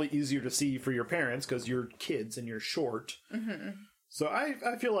actually probably easier to see for your parents because you're kids and you're short. So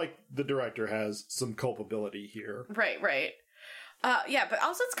I feel like the director has some culpability here. Right. Yeah, but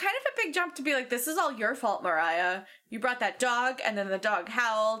also it's kind of a big jump to be this is all your fault, Mariah. You brought that dog, and then the dog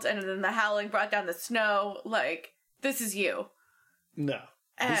howled, and then the howling brought down the snow. This is you. No.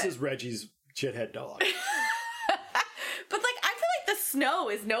 This is Reggie's shithead dog. But I feel the snow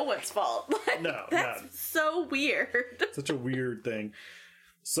is no one's fault. Like, no, that's so weird. Such a weird thing.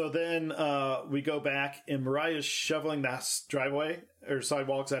 So then we go back, and Mariah's shoveling the driveway or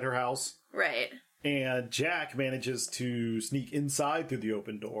sidewalks at her house. Right. And Jack manages to sneak inside through the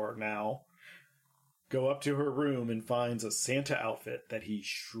open door now, go up to her room, and finds a Santa outfit that he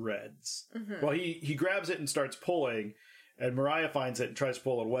shreds. Mm-hmm. Well, he grabs it and starts pulling, and Mariah finds it and tries to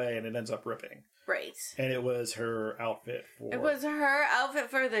pull it away, and it ends up ripping. Right. And it was her outfit for... It was her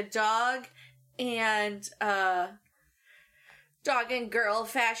outfit for the dog and dog and girl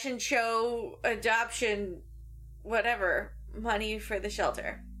fashion show adoption, whatever, money for the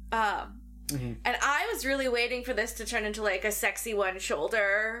shelter. Mm-hmm. And I was really waiting for this to turn into like a sexy one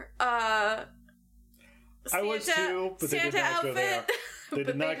shoulder Santa, I was too, but Santa they did not outfit. Go there. They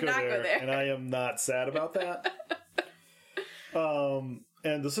did not go there, and I am not sad about that.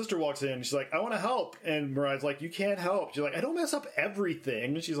 And the sister walks in, and she's like, I want to help. And Mariah's like, you can't help. She's like, I don't mess up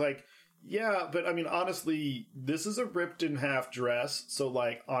everything. And she's like, yeah, but I mean, honestly, this is a ripped in half dress. So,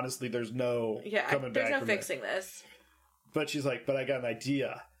 like, honestly, there's no coming back. There's no fixing this. But she's like, but I got an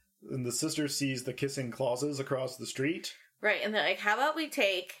idea. And the sister sees the kissing clauses across the street. Right. And they're like, how about we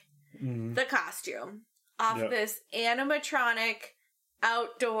take the costume off this animatronic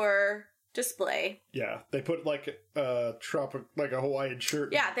outdoor display. Yeah, they put like a Hawaiian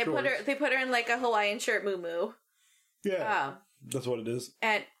shirt. Yeah, they put her in like a Hawaiian shirt moo-moo. Yeah, that's what it is.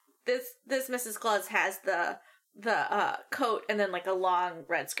 And this Mrs. Claus has the coat and then like a long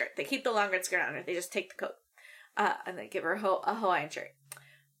red skirt. They keep the long red skirt on her. They just take the coat and they give her a Hawaiian shirt,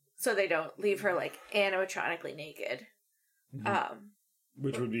 so they don't leave her like animatronically naked. Mm-hmm.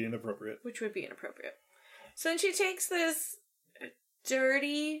 Which would be inappropriate. So then she takes this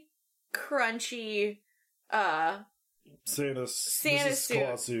dirty, crunchy Santa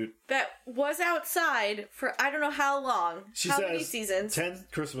Claus suit that was outside for I don't know how long. How many seasons? 10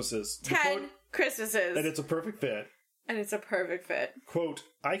 Christmases. 10 Christmases. And it's a perfect fit. Quote,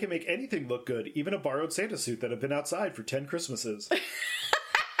 I can make anything look good, even a borrowed Santa suit that had been outside for 10 Christmases.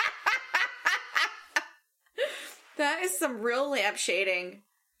 That is some real lampshading.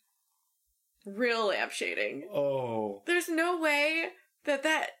 Oh. There's no way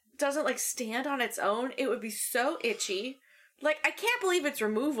that doesn't like stand on its own. It would be so itchy. Like, I can't believe it's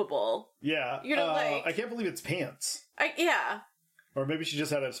removable. Yeah. You know, I can't believe it's pants. Yeah. Or maybe she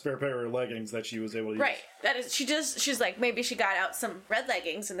just had a spare pair of leggings that she was able to use. Right. That is, she's like, maybe she got out some red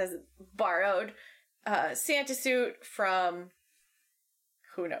leggings and has borrowed Santa suit from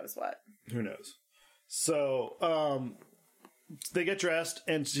who knows what. Who knows? So, they get dressed,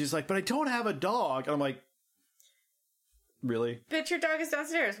 and she's like, but I don't have a dog. And I'm like, really? Bitch, your dog is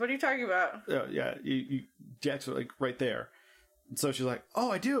downstairs. What are you talking about? Yeah, Jack's like right there. And so she's like,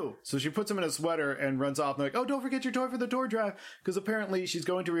 oh, I do. So she puts him in a sweater and runs off. And they're like, oh, don't forget your toy for the toy drive. Because apparently she's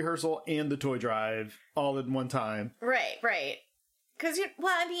going to rehearsal and the toy drive all in one time. Right. Because,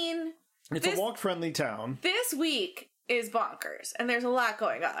 I mean... It's a walk-friendly town. This week is bonkers. And there's a lot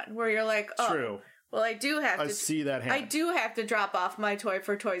going on where you're like, oh... True. Well, I see that happen. I do have to drop off my toy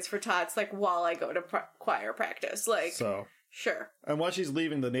for Toys for Tots, like, while I go to choir practice. Like, so... Sure. And while she's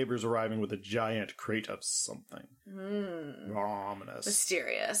leaving, the neighbor's arriving with a giant crate of something. Ominous.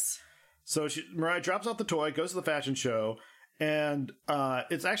 Mysterious. So Mariah drops off the toy, goes to the fashion show, and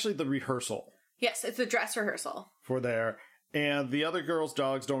it's actually the rehearsal. Yes, it's a dress rehearsal. For there. And the other girls'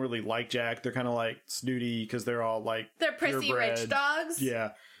 dogs don't really like Jack. They're kind of like snooty because they're all like... They're prissy rich dogs? Yeah.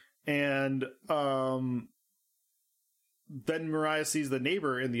 And then Mariah sees the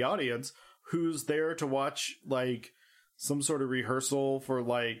neighbor in the audience who's there to watch like... some sort of rehearsal for,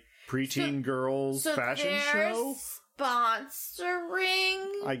 like, preteen girls fashion show?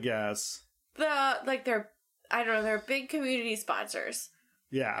 Sponsoring? I guess. They're big community sponsors.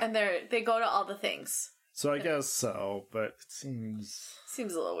 Yeah. And they go to all the things. So I guess so, but it seems a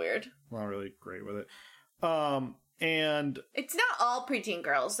little weird. Not really great with it. And... It's not all preteen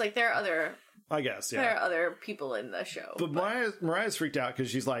girls. Like, there are other... I guess, yeah. There are other people in the show. But Mariah's freaked out because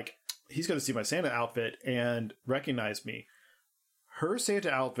she's like... He's going to see my Santa outfit and recognize me. Her Santa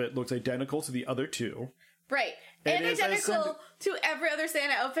outfit looks identical to the other two. Right. And identical to every other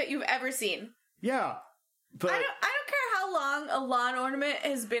Santa outfit you've ever seen. Yeah. But I don't care how long a lawn ornament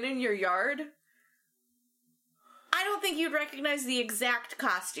has been in your yard. I don't think you'd recognize the exact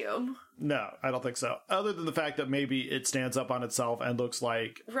costume. No, I don't think so. Other than the fact that maybe it stands up on itself and looks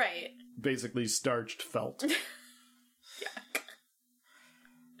like... Right. Basically starched felt. Yeah.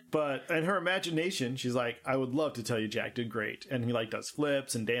 But in her imagination, she's like, I would love to tell you Jack did great. And he like does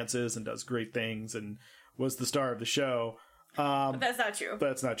flips and dances and does great things and was the star of the show. But that's not true.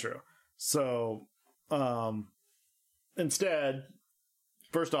 That's not true. So, instead,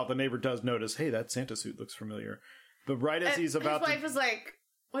 first off, the neighbor does notice, hey, that Santa suit looks familiar. But right as he's about his wife is like,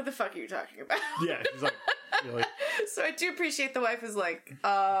 what the fuck are you talking about? Yeah, he's like, really? So I do appreciate the wife is like,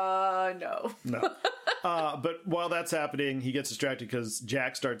 no. No. But while that's happening, he gets distracted because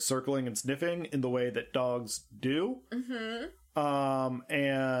Jack starts circling and sniffing in the way that dogs do. Mm-hmm.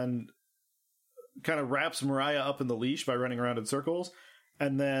 And kind of wraps Mariah up in the leash by running around in circles,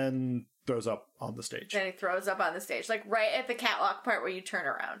 and then throws up on the stage. Then he throws up on the stage, like right at the catwalk part where you turn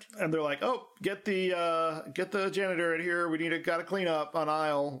around. And they're like, "Oh, get the janitor in here. We gotta clean up on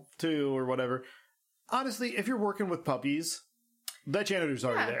aisle 2 or whatever." Honestly, if you're working with puppies, that janitor's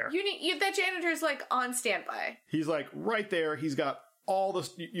already there. That janitor's like on standby. He's like right there. He's got all the.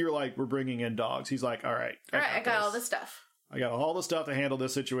 You're like, we're bringing in dogs. He's like, all right, I got all the stuff. I got all the stuff to handle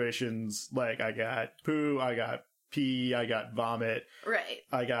this situations. Like, I got poo, I got pee, I got vomit. Right.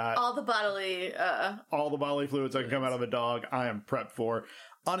 I got all the bodily fluids that can come out of a dog. I am prepped for.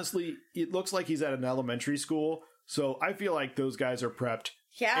 Honestly, it looks like he's at an elementary school, so I feel like those guys are prepped.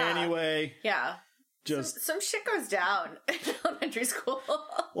 Yeah. Anyway. Yeah. Just some shit goes down in elementary school.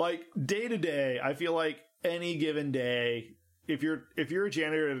 Like day to day, I feel like any given day, if you're a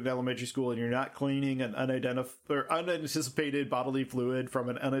janitor at an elementary school and you're not cleaning an unanticipated bodily fluid from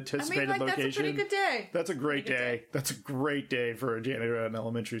an unanticipated location, that's a pretty good day. That's a great day. That's a great day for a janitor at an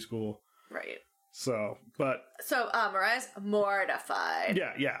elementary school. Right. So Mariah's mortified.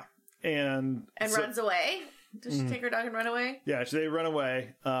 Yeah. And runs away. Does she take her dog and run away? Yeah, they run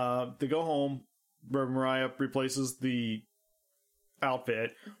away. They go home where Mariah replaces the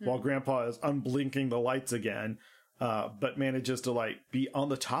outfit while Grandpa is unblinking the lights again. But manages to like be on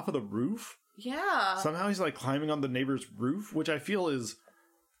the top of the roof. Yeah. Somehow he's like climbing on the neighbor's roof, which I feel is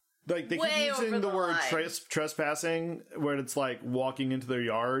like they keep using the word trespassing, where it's like walking into their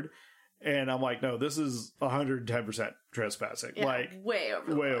yard, and I'm like, no, this is 110% trespassing. Yeah, like way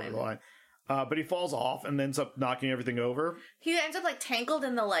over the line. But he falls off and ends up knocking everything over. He ends up like tangled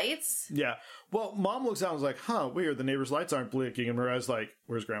in the lights. Yeah. Well, Mom looks out and is like, huh, weird. The neighbor's lights aren't blinking. And Mariah's like,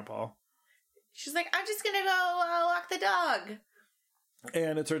 where's Grandpa? She's like, I'm just gonna go walk the dog.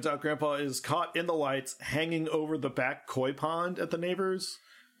 And it turns out Grandpa is caught in the lights, hanging over the back koi pond at the neighbors.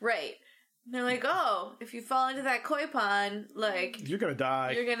 Right. And they're like, oh, if you fall into that koi pond, like... You're gonna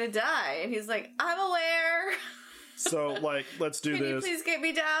die. You're gonna die. And he's like, I'm aware. So, like, let's do Can this. Can you please get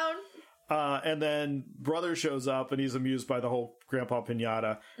me down? And then Brother shows up, and he's amused by the whole Grandpa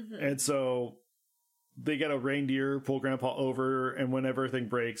pinata. Mm-hmm. And so... they get a reindeer, pull Grandpa over, and when everything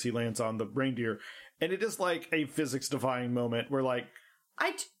breaks, he lands on the reindeer. And it is like a physics-defying moment where, like...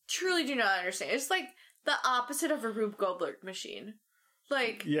 I truly do not understand. It's like the opposite of a Rube Goldberg machine.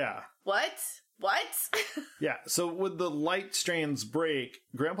 Like... Yeah. What? Yeah, so when the light strands break,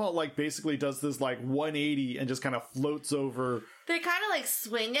 Grandpa, like, basically does this, like, 180 and just kind of floats over... They kind of, like,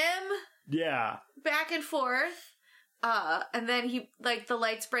 swing him. Yeah. Back and forth. And then he, like, the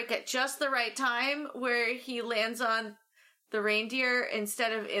lights break at just the right time where he lands on the reindeer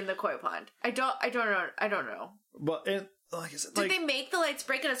instead of in the koi pond. I don't know. But, like I said, did they make the lights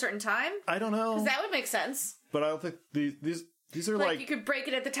break at a certain time? I don't know. Because that would make sense. But I don't think these are like... you could break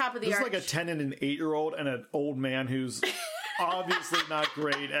it at the top of the arch. This is like a 10 and an 8-year-old and an old man who's obviously not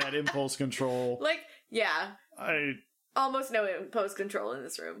great at impulse control. Like, yeah. Almost no impulse control in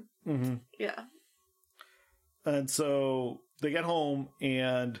this room. Mm-hmm. Yeah. And so they get home,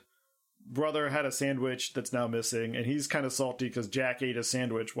 and Brother had a sandwich that's now missing, and he's kind of salty because Jack ate a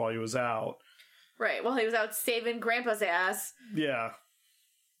sandwich while he was out. Right, while he was out saving Grandpa's ass. Yeah.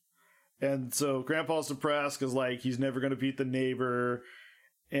 And so Grandpa's depressed because, like, he's never going to beat the neighbor,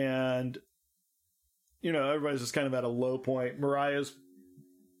 and, you know, everybody's just kind of at a low point. Mariah's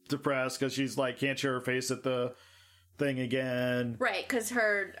depressed because she's, like, can't show her face at the thing again. Right, because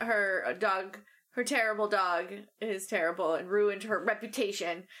her dog... Her terrible dog is terrible and ruined her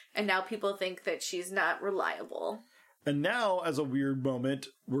reputation, and now people think that she's not reliable. And now, as a weird moment,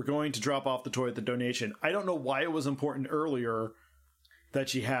 we're going to drop off the toy at the donation. I don't know why it was important earlier that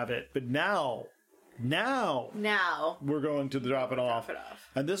she have it, but now we're going to drop it off.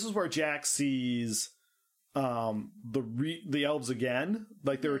 And this is where Jack sees the elves again.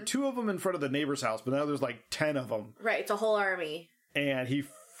 Like, there were 2 of them in front of the neighbor's house, but now there's like 10 of them. Right, it's a whole army. And he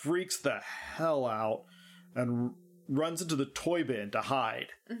freaks the hell out and runs into the toy bin to hide.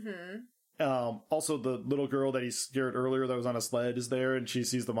 Mm-hmm. Also, the little girl that he scared earlier that was on a sled is there, and she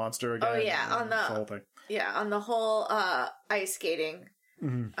sees the monster again. Oh yeah, on the whole thing. Yeah, on the whole ice skating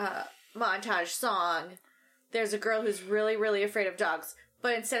montage song. There's a girl who's really, really afraid of dogs,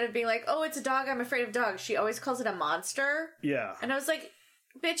 but instead of being like, "Oh, it's a dog, I'm afraid of dogs," she always calls it a monster. Yeah, and I was like,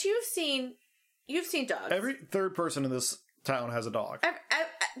 "Bitch, you've seen dogs." Every third person in this town has a dog.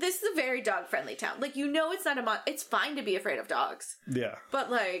 This is a very dog-friendly town. Like, you know it's not it's fine to be afraid of dogs. Yeah.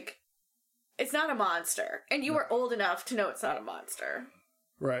 But, like, it's not a monster. And you are old enough to know it's not a monster.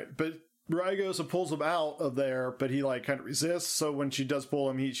 Right. But Mariah goes and pulls him out of there, but he, like, kind of resists. So when she does pull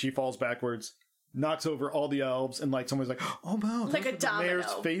him, she falls backwards, knocks over all the elves, and, like, someone's like, oh, no, like a domino. The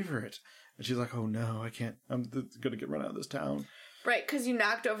mayor's favorite. And she's like, oh, no, I can't. I'm going to get run out of this town. Right, because you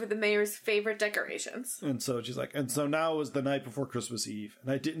knocked over the mayor's favorite decorations. And so she's like, and so now it was the night before Christmas Eve,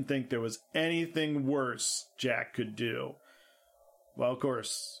 and I didn't think there was anything worse Jack could do. Well, of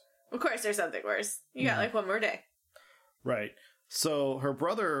course. Of course there's something worse. You got, like, one more day. Right. So her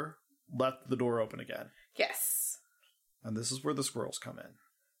brother left the door open again. Yes. And this is where the squirrels come in.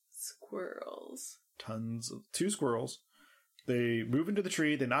 Squirrels. Two squirrels. They move into the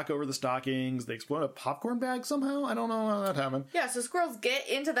tree, they knock over the stockings, they explode a popcorn bag somehow? I don't know how that happened. Yeah, so squirrels get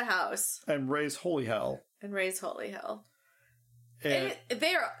into the house. And raise holy hell. And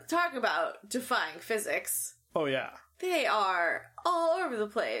they are talking about defying physics. Oh, yeah. They are all over the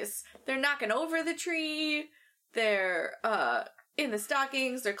place. They're knocking over the tree. They're in the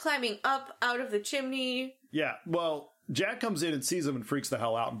stockings. They're climbing up out of the chimney. Yeah, well, Jack comes in and sees them and freaks the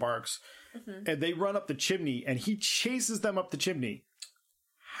hell out and barks. Mm-hmm. And they run up the chimney, and he chases them up the chimney.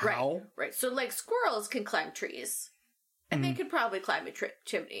 How? Right. So, like, squirrels can climb trees. And they could probably climb a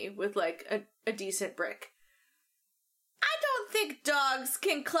chimney with, like, a decent brick. I don't think dogs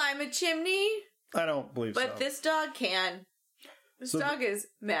can climb a chimney. I don't believe so. But this dog can. This dog is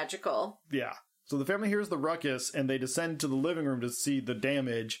magical. Yeah. So the family hears the ruckus, and they descend to the living room to see the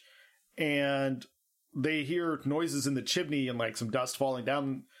damage. And they hear noises in the chimney and, like, some dust falling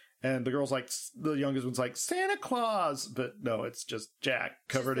down. And the girl's like, the youngest one's like, Santa Claus! But no, it's just Jack,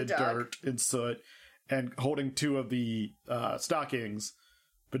 covered in dirt and soot, and holding two of the stockings,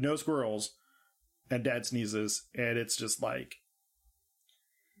 but no squirrels. And Dad sneezes, and it's just like...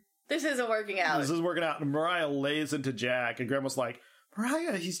 This isn't working out. And Mariah lays into Jack, and Grandma's like,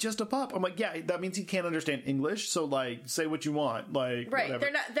 Mariah, he's just a pup. I'm like, yeah, that means he can't understand English, so, like, say what you want. Like, right, whatever.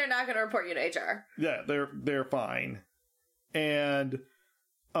 They're not going to report you to HR. Yeah, they're fine. And...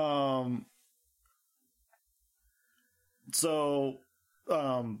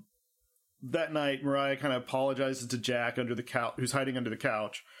 that night, Mariah kind of apologizes to Jack under the couch, who's hiding under the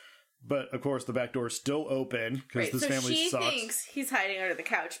couch. But, of course, the back door is still open, because this family sucks. She thinks he's hiding under the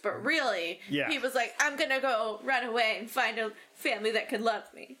couch, but really, yeah. He was like, I'm gonna go run away and find a family that could love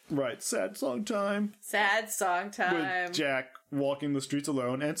me. Right, sad song time. Sad song time. With Jack walking the streets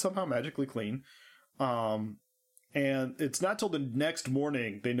alone, and somehow magically clean. And it's not till the next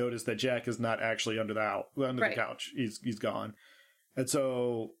morning they notice that Jack is not actually under the couch. He's gone. And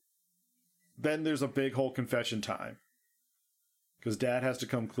so then there's a big whole confession time. Because Dad has to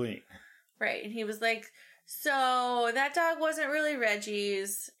come clean. Right. And he was like, so that dog wasn't really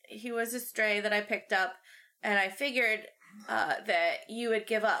Reggie's. He was a stray that I picked up. And I figured that you would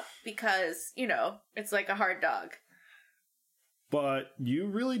give up because, you know, it's like a hard dog. But you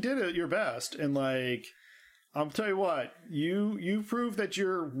really did it your best. And, like... I'll tell you what, you prove that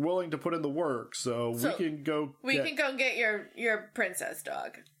you're willing to put in the work, so we can go... We can go get your princess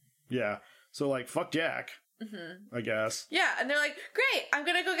dog. Yeah. So, like, fuck Jack, I guess. Yeah, and they're like, great, I'm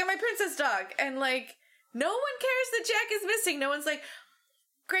gonna go get my princess dog. And, like, no one cares that Jack is missing. No one's like,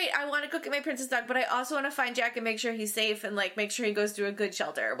 great, I want to go get my princess dog, but I also want to find Jack and make sure he's safe and, like, make sure he goes to a good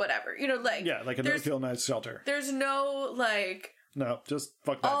shelter or whatever. You know, like... Yeah, like a no-kill-nice shelter. There's no, like... No, just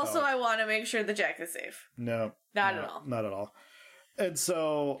fuck that Also, dog. I want to make sure that Jack is safe. No. Not at all. Not at all. And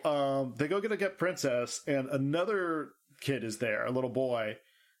so they go get Princess, and another kid is there, a little boy,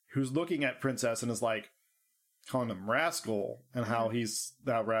 who's looking at Princess and is like, calling him Rascal, and how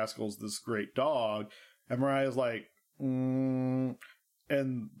Rascal's this great dog. And Mariah's like, and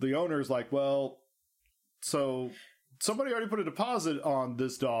the owner's like, well, so somebody already put a deposit on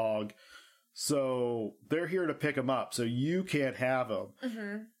this dog, so they're here to pick him up, so you can't have him.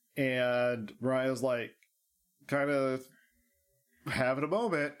 Mm-hmm. And Mariah's like, kind of having a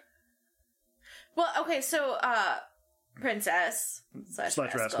moment. Well, okay, so Princess slash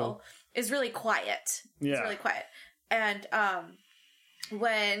Rascal is really quiet. Yeah. It's really quiet. And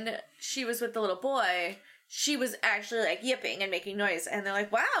when she was with the little boy, she was actually like yipping and making noise, and they're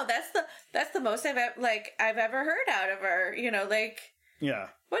like, "Wow, that's the most I've ever heard out of her." You know, like, yeah,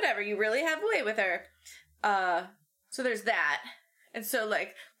 whatever. You really have a way with her. So there's that, and so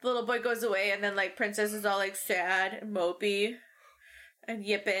like the little boy goes away, and then like Princess is all like sad and mopey and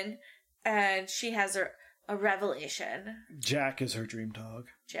yipping, and she has a revelation. Jack is her dream dog.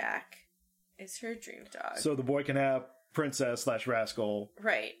 Jack is her dream dog. So the boy can have Princess slash Rascal.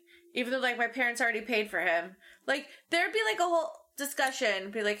 Right. Even though, like, my parents already paid for him. Like, there'd be, like, a whole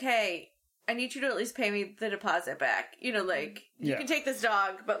discussion. Be like, hey, I need you to at least pay me the deposit back. You know, like, you can take this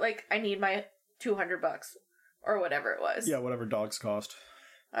dog, but, like, I need my $200 or whatever it was. Yeah, whatever dogs cost.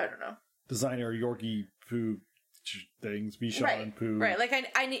 I don't know. Designer Yorkie poo things, Bichon poo. Right, like,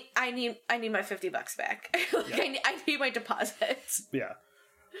 I need my $50 back. Like, yeah. I need my deposit. Yeah.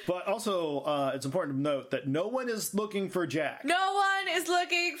 But also, it's important to note that no one is looking for Jack. No one is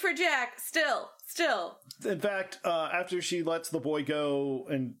looking for Jack. Still. In fact, after she lets the boy go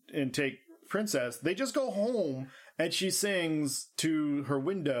and take Princess, they just go home and she sings to her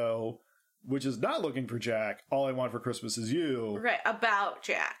window, which is not looking for Jack, All I Want for Christmas Is You. Right, about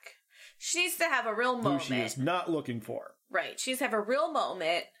Jack. She needs to have a real moment. Who she is not looking for. Right, she needs to have a real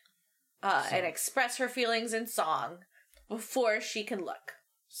moment and express her feelings in song before she can look.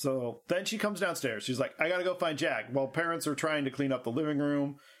 So then she comes downstairs. She's like, I gotta go find Jack. While parents are trying to clean up the living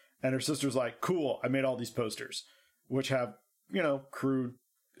room. And her sister's like, cool, I made all these posters. Which have, crude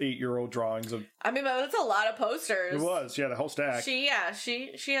 8-year-old drawings of... I mean, that's a lot of posters. It was. She had a whole stack. She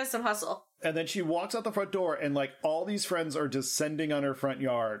has some hustle. And then she walks out the front door and, like, all these friends are descending on her front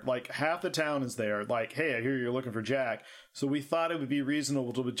yard. Like, half the town is there. Like, hey, I hear you're looking for Jack. So we thought it would be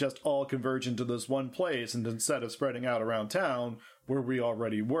reasonable to just all converge into this one place. And instead of spreading out around town, where we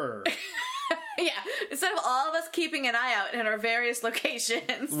already were. Yeah, instead of all of us keeping an eye out in our various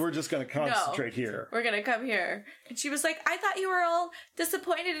locations. We're just going to concentrate here. We're going to come here. And she was like, I thought you were all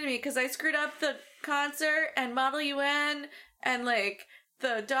disappointed in me because I screwed up the concert and Model UN and, like,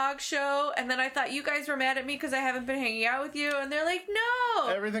 the dog show. And then I thought you guys were mad at me because I haven't been hanging out with you. And they're like, no.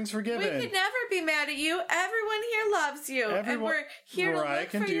 Everything's forgiven. We could never be mad at you. Everyone here loves you. And we're here to look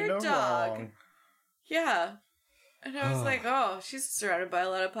for your dog. Wrong. Yeah. And I was like, oh, she's surrounded by a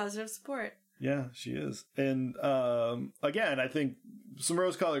lot of positive support. Yeah, she is. And again, I think some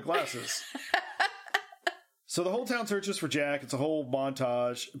rose-colored glasses. So the whole town searches for Jack. It's a whole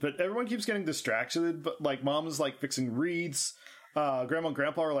montage. But everyone keeps getting distracted. But, like, Mom is, like, fixing wreaths. Grandma and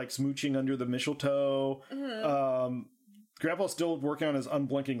Grandpa are, like, smooching under the mistletoe. Mm-hmm. Grandpa's still working on his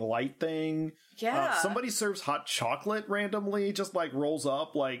unblinking light thing. Yeah. Somebody serves hot chocolate randomly. Just, like, rolls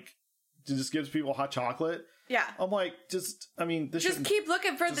up, like, just gives people hot chocolate. Yeah. I'm like, just keep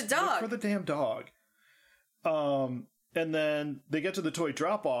looking for the dog. Look for the damn dog. And then they get to the toy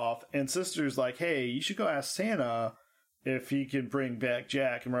drop-off, and Sister's like, hey, you should go ask Santa if he can bring back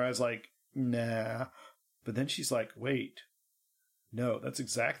Jack. And Mariah's like, nah. But then she's like, wait. No, that's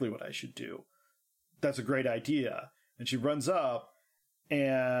exactly what I should do. That's a great idea. And she runs up,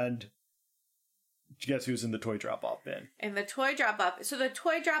 and guess who's in the toy drop-off bin? In the toy drop-off. So the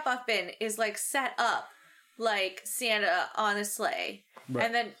toy drop-off bin is, like, set up like Santa on a sleigh. Right.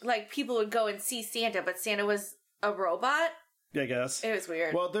 And then, like, people would go and see Santa, but Santa was a robot. Yeah, I guess. It was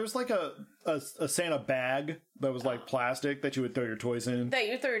weird. Well, there's, like, a Santa bag that was, like, plastic that you would throw your toys in. That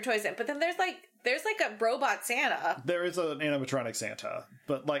you would throw your toys in. But then there's a robot Santa. There is an animatronic Santa.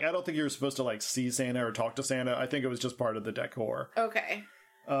 But, like, I don't think you were supposed to, like, see Santa or talk to Santa. I think it was just part of the decor. Okay.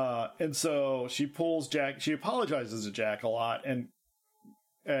 And so she pulls Jack. She apologizes to Jack a lot, and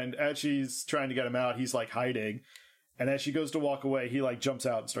as she's trying to get him out, he's, like, hiding. And as she goes to walk away, he, like, jumps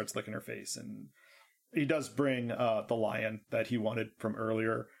out and starts licking her face. And he does bring the lion that he wanted from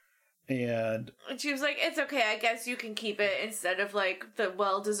earlier. And she was like, it's okay, I guess you can keep it instead of, like, the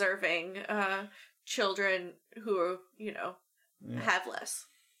well-deserving children who, have less.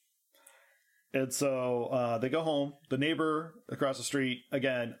 And so they go home. The neighbor across the street,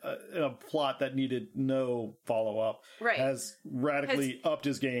 again, in a plot that needed no follow-up, has radically upped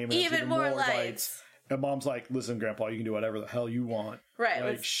his game. And even more lights. And Mom's like, listen, Grandpa, you can do whatever the hell you want. Right.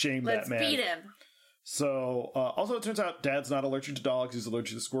 Like, shame that man. Let's beat him. So, also it turns out Dad's not allergic to dogs. He's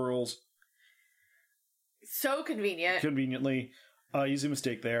allergic to squirrels. So convenient. Conveniently. Easy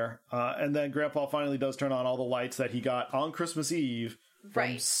mistake there. And then Grandpa finally does turn on all the lights that he got on Christmas Eve.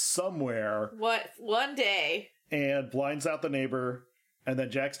 From somewhere. What? One day. And blinds out the neighbor. And then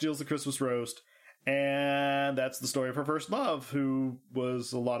Jack steals the Christmas roast. And that's the story of her first love, who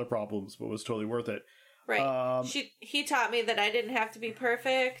was a lot of problems, but was totally worth it. Right. He taught me that I didn't have to be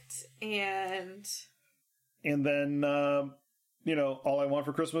perfect. And then, All I Want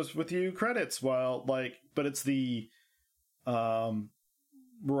for Christmas with You credits. But it's the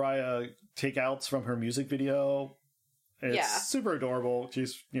Mariah takeouts from her music video. It's super adorable.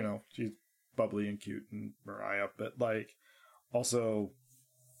 She's bubbly and cute and Mariah, but, like, also,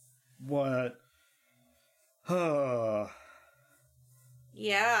 what?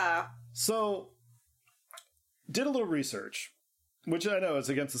 Yeah. So, did a little research, which I know is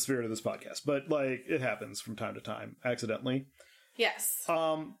against the spirit of this podcast, but, like, it happens from time to time, accidentally. Yes.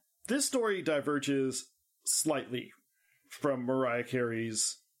 this story diverges slightly from Mariah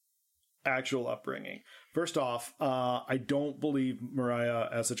Carey's actual upbringing. First off, I don't believe Mariah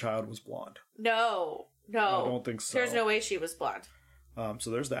as a child was blonde. No. I don't think so. There's no way she was blonde. So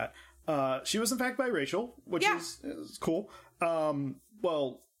there's that. She was in fact biracial, which is cool.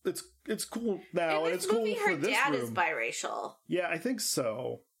 Well, it's cool now, and it's cool for this room. Her dad is biracial. Yeah, I think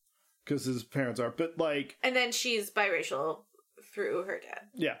so, because his parents are. But like, and then she's biracial through her dad.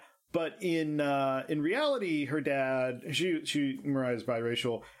 Yeah, but in reality, her dad, Mariah's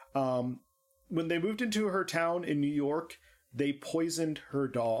biracial. When they moved into her town in New York, they poisoned her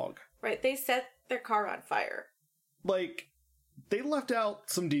dog. Right, they set their car on fire. Like, they left out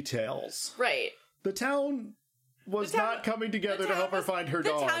some details. Right. The town was not coming together to help her find her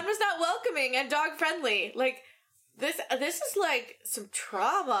dog. The town was not welcoming and dog friendly. Like, this is like some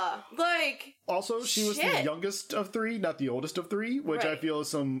trauma. Like, also, she was the youngest of three, not the oldest of three, which I feel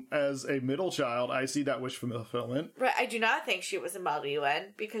as a middle child, I see that wish fulfillment. Right. I do not think she was in Model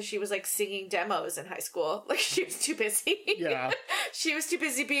UN because she was like singing demos in high school. Like, she was too busy. Yeah. She was too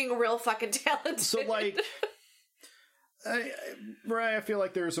busy being real fucking talented. So, like, Mariah, I feel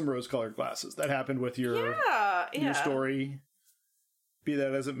like there are some rose-colored glasses that happened with your story. Be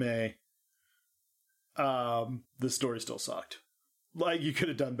that as it may. The story still sucked. Like, you could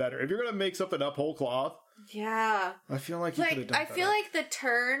have done better. If you're gonna make something up whole cloth, I feel like you could have done better. I feel like the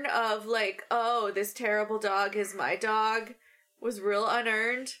turn of like, oh, this terrible dog is my dog was real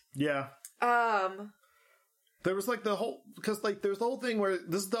unearned. Yeah. There was like the whole, because like there's the whole thing where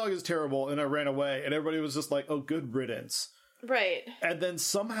this dog is terrible and I ran away and everybody was just like, oh, good riddance. Right. And then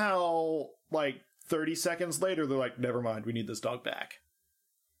somehow like 30 seconds later they're like, never mind, we need this dog back.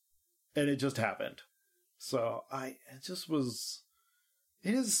 And it just happened. So it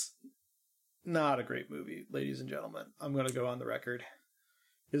is not a great movie, ladies and gentlemen. I'm going to go on the record.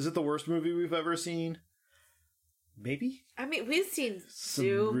 Is it the worst movie we've ever seen? Maybe? I mean, we've seen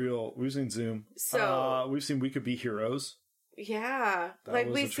Zoom. We've seen Zoom. So we've seen We Could Be Heroes. Yeah. Like,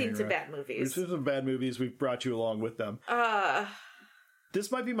 we've seen some bad movies. We've seen some bad movies. We've brought you along with them.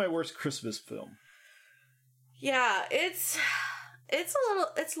 This might be my worst Christmas film. Yeah, it's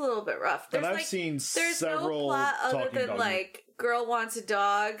a little bit rough. And I've seen several. No plot other than like girl wants a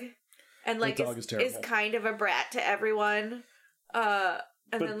dog, and like is kind of a brat to everyone. And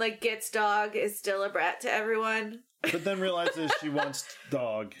then like gets dog is still a brat to everyone. But then realizes she wants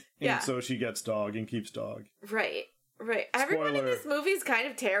dog, and so she gets dog and keeps dog. Right. Everyone in this movie is kind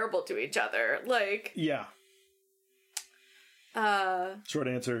of terrible to each other. Like, yeah. Short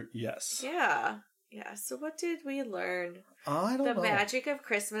answer: yes. Yeah. So what did we learn? I don't know. The magic of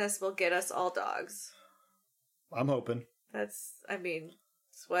Christmas will get us all dogs. I'm hoping. It's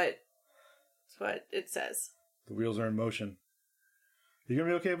what it says. The wheels are in motion. You gonna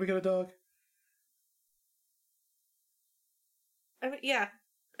be okay if we get a dog? I mean, yeah.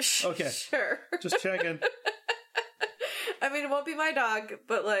 Okay. Sure. Just checking. I mean, it won't be my dog,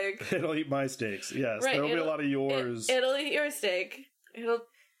 but like... It'll eat my steaks, yes. Right, there'll be a lot of yours. It'll eat your steak. It'll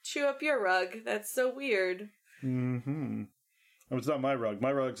chew up your rug. That's so weird. Mm-hmm. Oh, it's not my rug.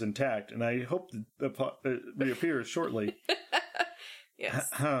 My rug's intact, and I hope it reappears shortly. Yes.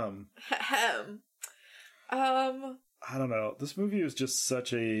 I don't know. This movie is just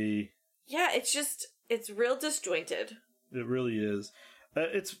such a... Yeah, it's real disjointed. It really is.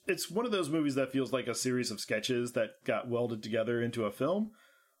 It's one of those movies that feels like a series of sketches that got welded together into a film,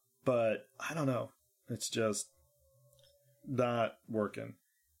 but I don't know. It's just not working.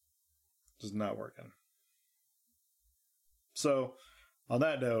 Just not working. So, on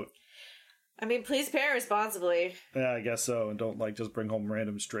that note... I mean, please parent responsibly. Yeah, I guess so. And don't, just bring home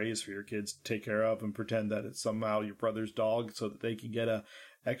random strays for your kids to take care of and pretend that it's somehow your brother's dog so that they can get a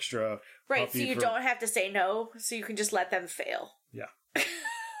extra Right, so you don't have to say no, so you can just let them fail. Yeah.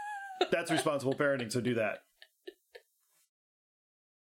 That's responsible parenting, so do that.